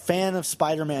 He's a fan of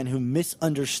Spider-Man who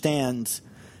misunderstands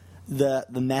the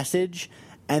message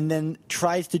and then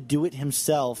tries to do it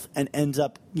himself and ends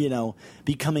up,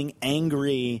 becoming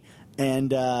angry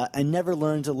and never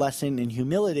learns a lesson in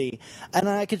humility. And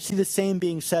I could see the same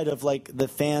being said of like the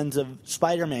fans of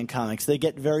Spider-Man comics. They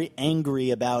get very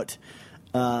angry about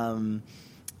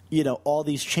all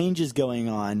these changes going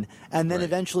on, and then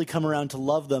eventually come around to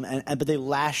love them, but they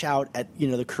lash out at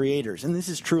the creators, and this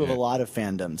is true of a lot of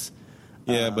fandoms.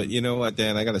 Yeah, but you know what,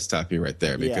 Dan, I got to stop you right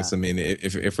there because I mean,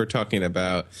 if we're talking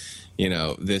about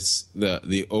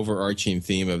the overarching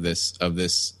theme of this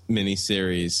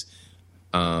miniseries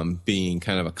being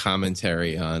kind of a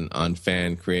commentary on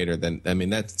fan creator, then I mean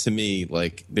that to me,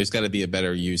 like, there's got to be a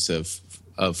better use of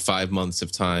 5 months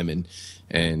of time and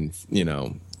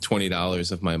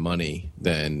 $20 of my money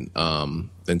than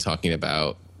talking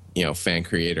about fan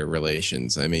creator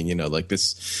relations. I mean, like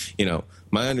this,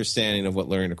 my understanding of what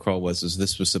Larry Nicole was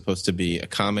this was supposed to be a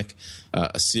comic,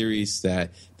 a series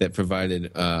that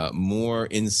provided more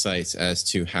insights as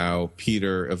to how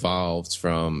Peter evolved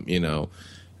from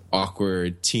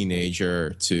awkward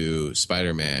teenager to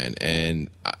Spider-Man, and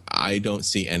I don't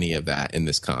see any of that in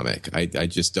this comic. I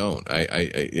just don't.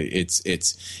 It's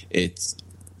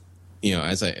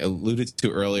as I alluded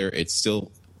to earlier, it's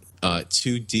still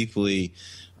too deeply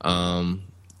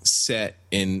set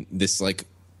in this, like,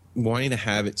 wanting to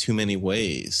have it too many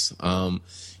ways.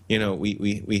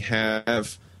 We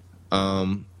have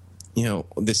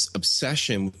this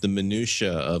obsession with the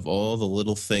minutia of all the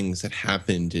little things that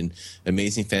happened in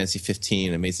Amazing Fantasy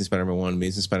 15, Amazing Spider-Man 1,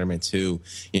 Amazing Spider-Man 2.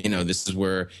 This is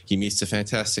where he meets the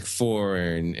Fantastic Four,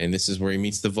 and this is where he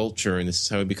meets the Vulture, and this is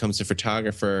how he becomes a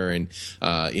photographer, and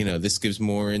this gives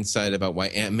more insight about why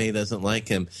Aunt May doesn't like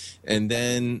him.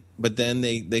 But then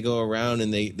they go around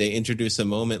and they introduce a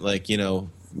moment like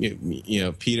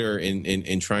Peter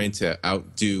in trying to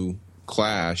outdo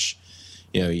Clash.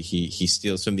 He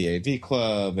steals from the AV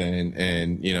Club,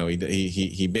 and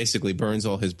he basically burns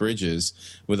all his bridges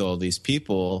with all these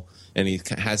people, and he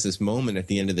has this moment at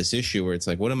the end of this issue where it's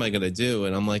like, what am I going to do?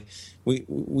 And I'm like,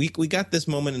 we got this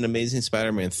moment in Amazing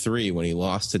Spider-Man 3 when he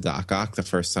lost to Doc Ock the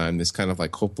first time, this kind of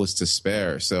like hopeless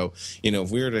despair. So if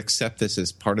we were to accept this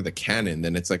as part of the canon,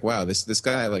 then it's like, wow, this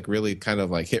guy like really kind of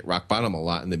like hit rock bottom a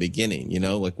lot in the beginning.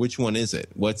 Like, which one is it?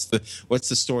 What's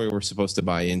the story we're supposed to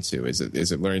buy into? Is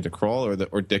it learning to crawl or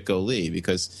Ditko Lee?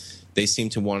 Because they seem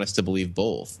to want us to believe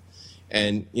both.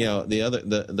 And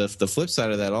the flip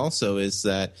side of that also is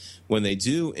that when they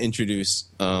do introduce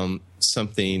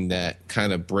something that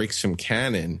kind of breaks from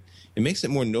canon, it makes it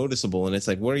more noticeable. And it's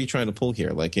like, what are you trying to pull here?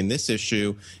 Like in this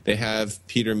issue, they have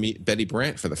Peter meet Betty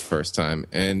Brant for the first time,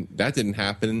 and that didn't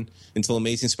happen until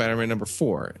Amazing Spider-Man number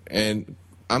 4. And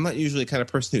I'm not usually the kind of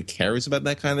person who cares about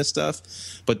that kind of stuff,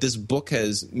 but this book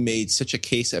has made such a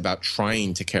case about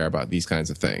trying to care about these kinds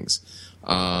of things.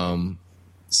 So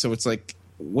it's like,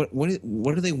 what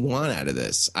do they want out of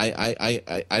this?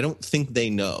 I don't think they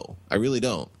know. I really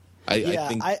don't.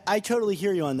 I totally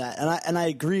hear you on that, and I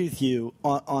agree with you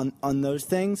on those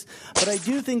things. But I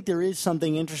do think there is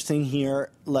something interesting here,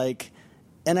 like,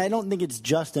 and I don't think it's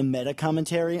just a meta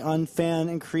commentary on fan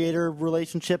and creator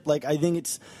relationship. Like, I think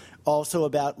it's also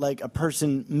about like a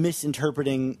person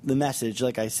misinterpreting the message,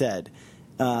 like I said,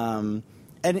 and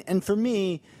for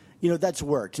me, that's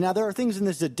worked. Now, there are things in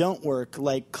this that don't work,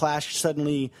 like Clash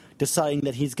suddenly deciding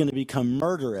that he's going to become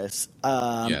murderous.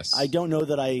 Yes. I don't know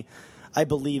that I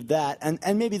believe that.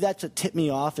 And maybe that's what tipped me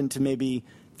off into maybe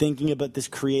thinking about this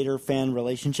creator-fan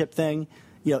relationship thing,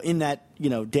 in that,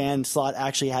 Dan Slott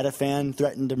actually had a fan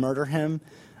threaten to murder him.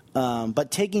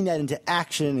 But taking that into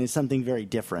action is something very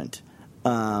different.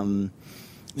 I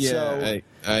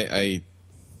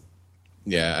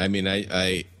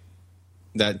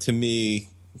that to me,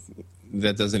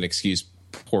 that doesn't excuse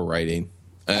poor writing.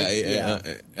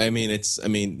 The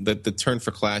turn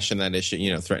for Clash in that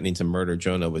issue, threatening to murder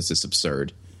Jonah was just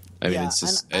absurd. It's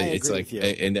just, it's like,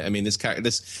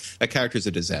 that character's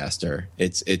a disaster.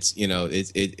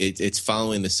 It's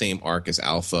following the same arc as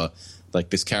Alpha. Like,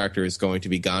 this character is going to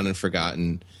be gone and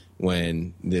forgotten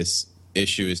when this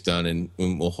issue is done, and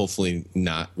will hopefully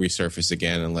not resurface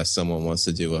again unless someone wants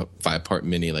to do a 5-part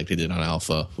mini like they did on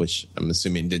Alpha, which I'm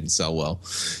assuming didn't sell well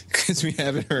because we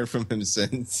haven't heard from him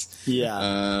since.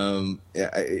 Yeah.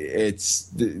 It's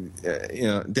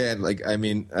Dad. Like, I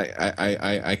mean,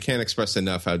 I can't express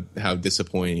enough how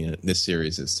disappointing this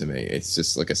series is to me. It's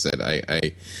just like I said.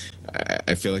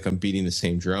 I feel like I'm beating the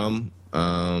same drum.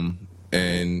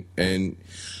 And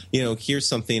here's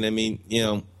something. I mean,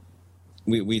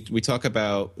 we talk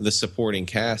about the supporting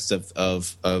cast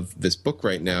of this book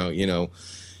right now.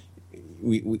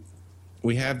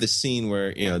 We have this scene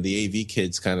where the AV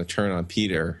kids kind of turn on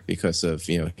Peter because of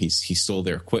he stole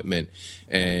their equipment,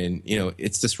 and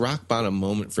it's this rock bottom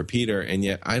moment for Peter, and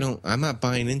yet I'm not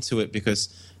buying into it because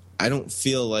I don't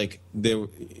feel like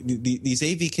these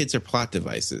AV kids are plot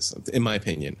devices, in my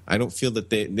opinion. I don't feel that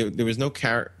there was no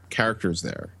characters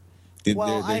there.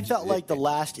 I felt like the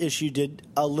last issue did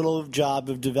a little job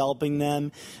of developing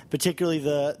them, particularly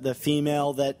the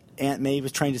female that Aunt May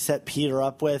was trying to set Peter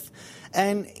up with.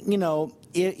 And,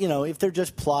 if they're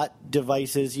just plot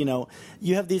devices,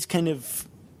 you have these kind of...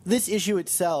 This issue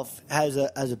itself has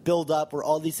a build-up where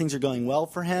all these things are going well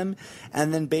for him,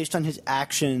 and then based on his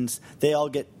actions, they all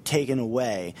get taken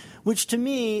away, which to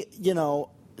me,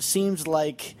 seems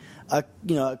like a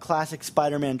classic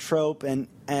Spider-Man trope, and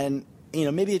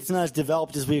maybe it's not as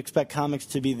developed as we expect comics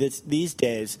to be these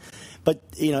days, but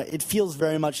it feels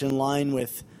very much in line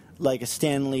with like a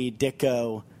Stan Lee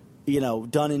Ditko,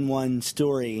 done in one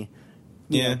story,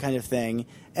 kind of thing.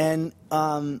 And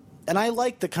I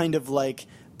like the kind of like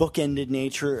bookended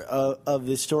nature of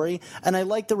this story, and I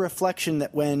like the reflection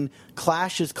that when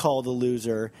Clash is called a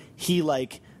loser, he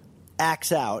like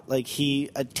acts out, like he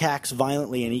attacks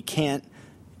violently, and he can't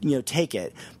take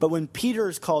it. But when Peter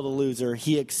is called a loser,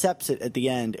 he accepts it at the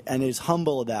end and is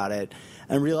humble about it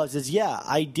and realizes, yeah,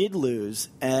 I did lose,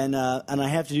 and I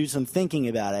have to do some thinking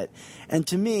about it. And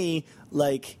to me,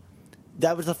 like,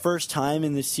 that was the first time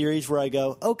in this series where I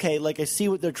go, okay, like, I see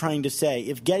what they're trying to say.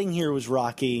 If getting here was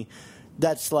rocky,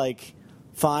 that's, like,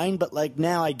 fine, but, like,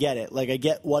 now I get it. Like, I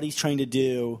get what he's trying to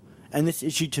do. And this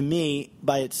issue, to me,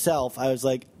 by itself, I was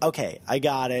like, okay, I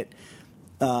got it.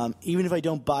 Even if I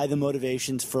don't buy the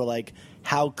motivations for like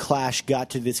how Clash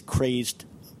got to this crazed,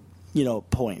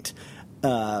 point,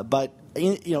 but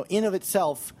in of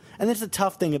itself, and that's the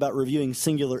tough thing about reviewing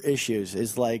singular issues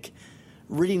is like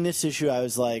reading this issue. I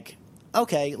was like,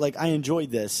 okay, like I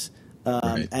enjoyed this,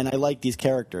 right. And I like these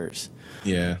characters.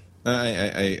 Yeah,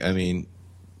 I mean,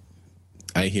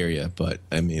 I hear you, but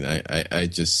I mean, I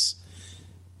just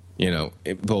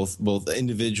both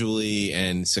individually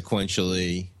and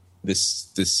sequentially. This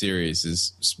series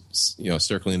is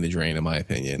circling the drain, in my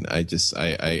opinion. I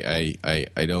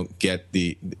don't get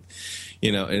the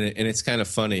and it's kind of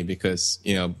funny because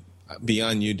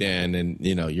beyond you, Dan, and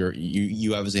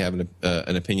you obviously have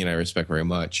an opinion I respect very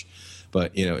much,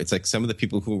 but it's like some of the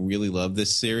people who really love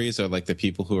this series are like the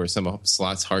people who are some of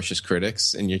Slott's harshest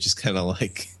critics, and you're just kind of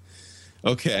like,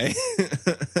 okay,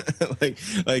 like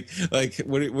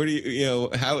what do you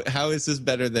how is this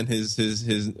better than his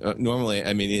normally?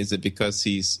 I mean, is it because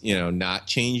he's not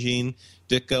changing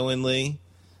Ditko and Lee?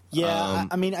 Yeah,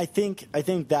 I mean, I think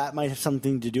that might have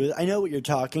something to do with it. I know what you're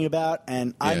talking about,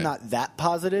 and I'm not that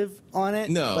positive on it.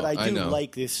 No, but I do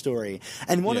like this story.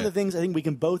 And one of the things I think we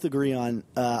can both agree on,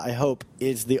 I hope,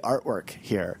 is the artwork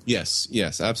here. Yes,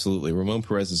 absolutely. Ramon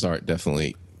Perez's art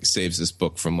definitely saves this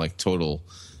book from like total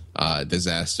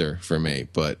disaster for me,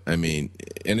 but I mean,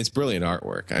 and it's brilliant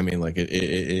artwork. I mean, like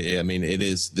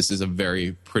this is a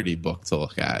very pretty book to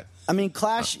look at. I mean,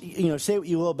 Clash, say what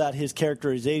you will about his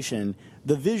characterization,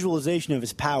 the visualization of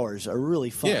his powers are really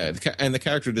fun. Yeah, and the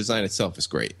character design itself is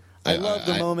great. I love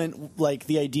the moment, like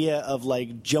the idea of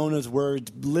like Jonah's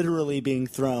words literally being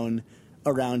thrown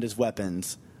around as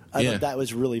weapons. I thought that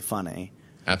was really funny.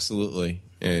 Absolutely.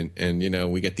 And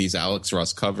we get these Alex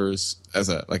Ross covers as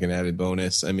an added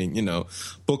bonus. I mean,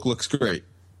 book looks great,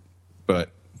 but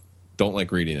don't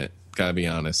like reading it. Gotta be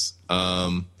honest.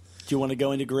 Do you want to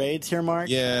go into grades here, Mark?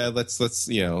 Yeah, let's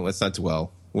not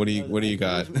dwell. What do you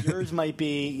got? Yours might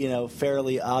be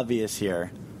fairly obvious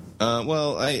here.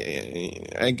 Well,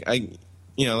 I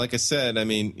like I said, I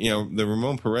mean, the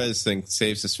Ramon Perez thing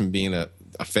saves us from being a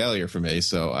failure for me,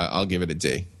 so I'll give it a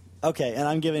D. Okay, and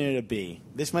I'm giving it a B.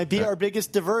 This might be our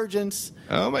biggest divergence.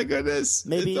 Oh my goodness!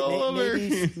 Maybe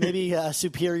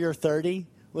Superior 30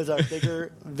 was our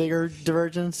bigger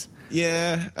divergence.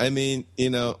 Yeah, I mean,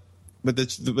 but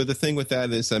the thing with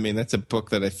that is, I mean, that's a book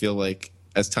that I feel like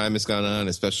as time has gone on,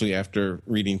 especially after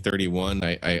reading 31,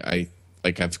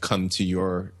 I've come to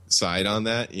your side on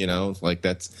that. Like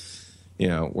that's,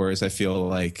 whereas I feel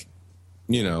like,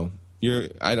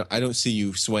 I don't see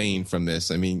you swaying from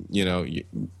this. I mean,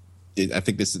 I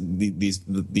think this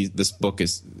book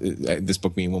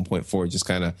being 1.4 just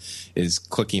kind of is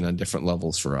clicking on different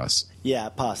levels for us. Yeah,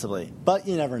 possibly, but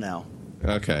you never know.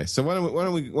 Okay, so why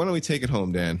don't we take it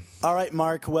home, Dan? All right,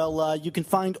 Mark. Well, you can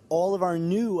find all of our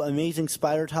new Amazing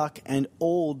Spider Talk and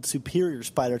old Superior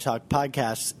Spider Talk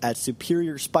podcasts at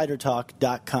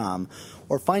superiorspidertalk.com,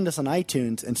 or find us on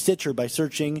iTunes and Stitcher by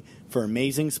searching for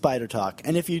Amazing Spider Talk.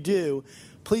 And if you do,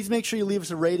 please make sure you leave us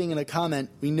a rating and a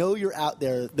comment. We know you're out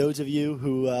there, those of you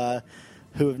who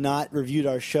have not reviewed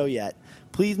our show yet.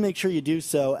 Please make sure you do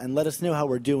so and let us know how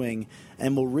we're doing,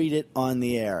 and we'll read it on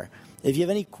the air. If you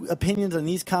have any opinions on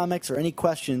these comics or any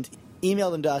questions, email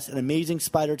them to us at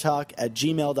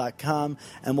amazingspidertalk@gmail.com,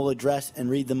 and we'll address and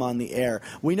read them on the air.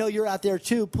 We know you're out there,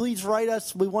 too. Please write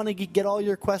us. We want to get all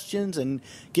your questions and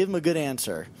give them a good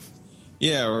answer.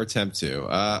 Yeah, or attempt to.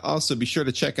 Also, be sure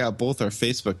to check out both our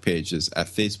Facebook pages at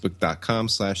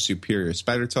facebook.com/Superior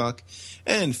Spider Talk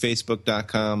and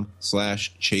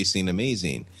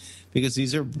facebook.com/ChasingAmazing. Because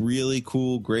these are really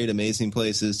cool, great, amazing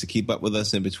places to keep up with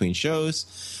us in between shows.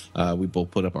 We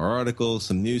both put up our articles,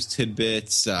 some news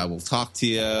tidbits. We'll talk to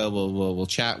you. We'll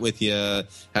chat with you.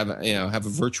 Have a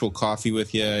virtual coffee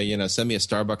with you. Send me a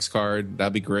Starbucks card.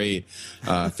 That'd be great.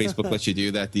 Facebook lets you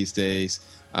do that these days.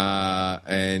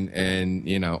 And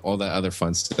all that other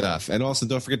fun stuff. And also,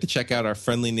 don't forget to check out our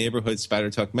friendly neighborhood Spider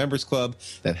Talk Members Club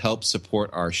that helps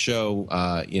support our show.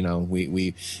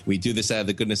 We do this out of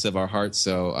the goodness of our hearts.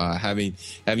 So having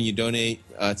you donate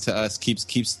to us keeps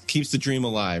the dream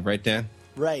alive, right, Dan?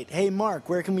 Right. Hey, Mark,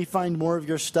 where can we find more of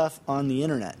your stuff on the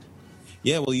internet?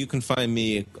 Yeah, well, you can find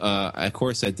me, of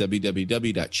course, at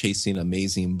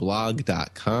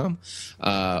www.chasingamazingblog.com.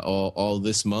 All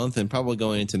this month, and probably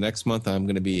going into next month, I'm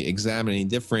going to be examining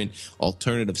different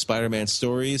alternative Spider-Man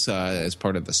stories as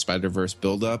part of the Spider-Verse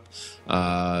build-up.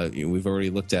 We've already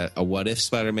looked at a What If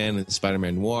Spider-Man and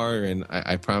Spider-Man Noir, and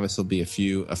I promise there'll be a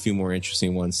few more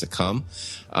interesting ones to come.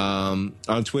 On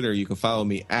Twitter, you can follow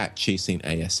me at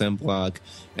ChasingASMblog.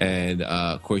 And,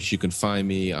 of course, you can find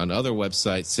me on other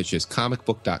websites such as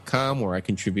comicbook.com, where I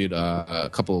contribute a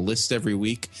couple of lists every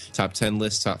week, top 10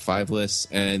 lists, top 5 lists,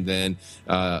 and then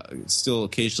still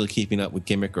occasionally keeping up with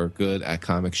Gimmick or Good at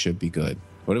Comics Should Be Good.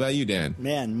 What about you, Dan?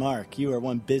 Man, Mark, you are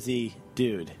one busy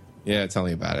dude. Yeah, tell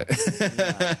me about it.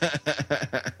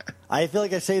 Yeah. I feel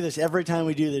like I say this every time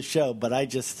we do this show, but I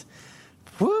just...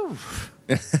 Whew.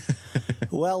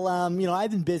 Well,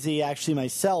 I've been busy actually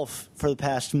myself for the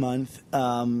past month.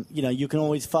 You can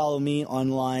always follow me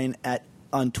online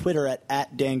on Twitter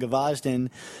at Dan Gvozden,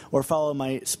 or follow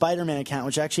my Spider-Man account,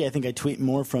 which actually I think I tweet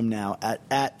more from now,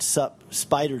 at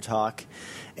SupSpiderTalk.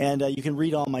 And you can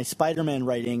read all my Spider-Man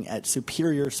writing at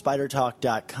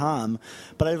superiorspidertalk.com.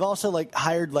 But I've also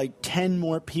hired 10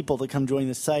 more people to come join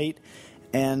the site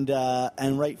and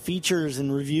write features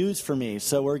and reviews for me.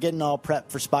 So we're getting all prepped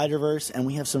for Spider-Verse, and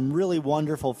we have some really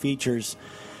wonderful features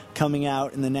coming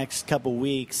out in the next couple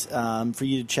weeks for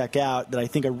you to check out that I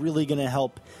think are really going to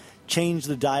help change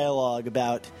the dialogue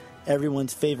about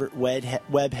everyone's favorite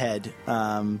webhead.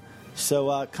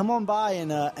 So come on by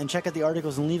and check out the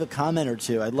articles and leave a comment or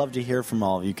two. I'd love to hear from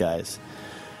all of you guys.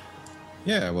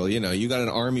 Yeah, well, you got an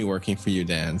army working for you,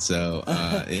 Dan. So,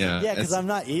 yeah, because I'm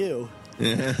not you.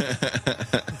 No,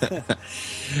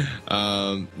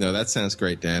 that sounds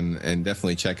great, Dan, and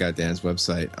definitely check out Dan's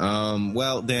website.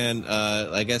 Well, Dan,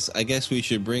 I guess we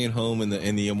should bring it home in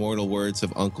the immortal words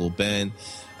of Uncle Ben,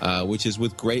 which is,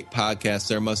 with great podcasts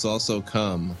there must also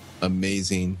come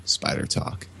amazing Spider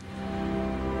Talk.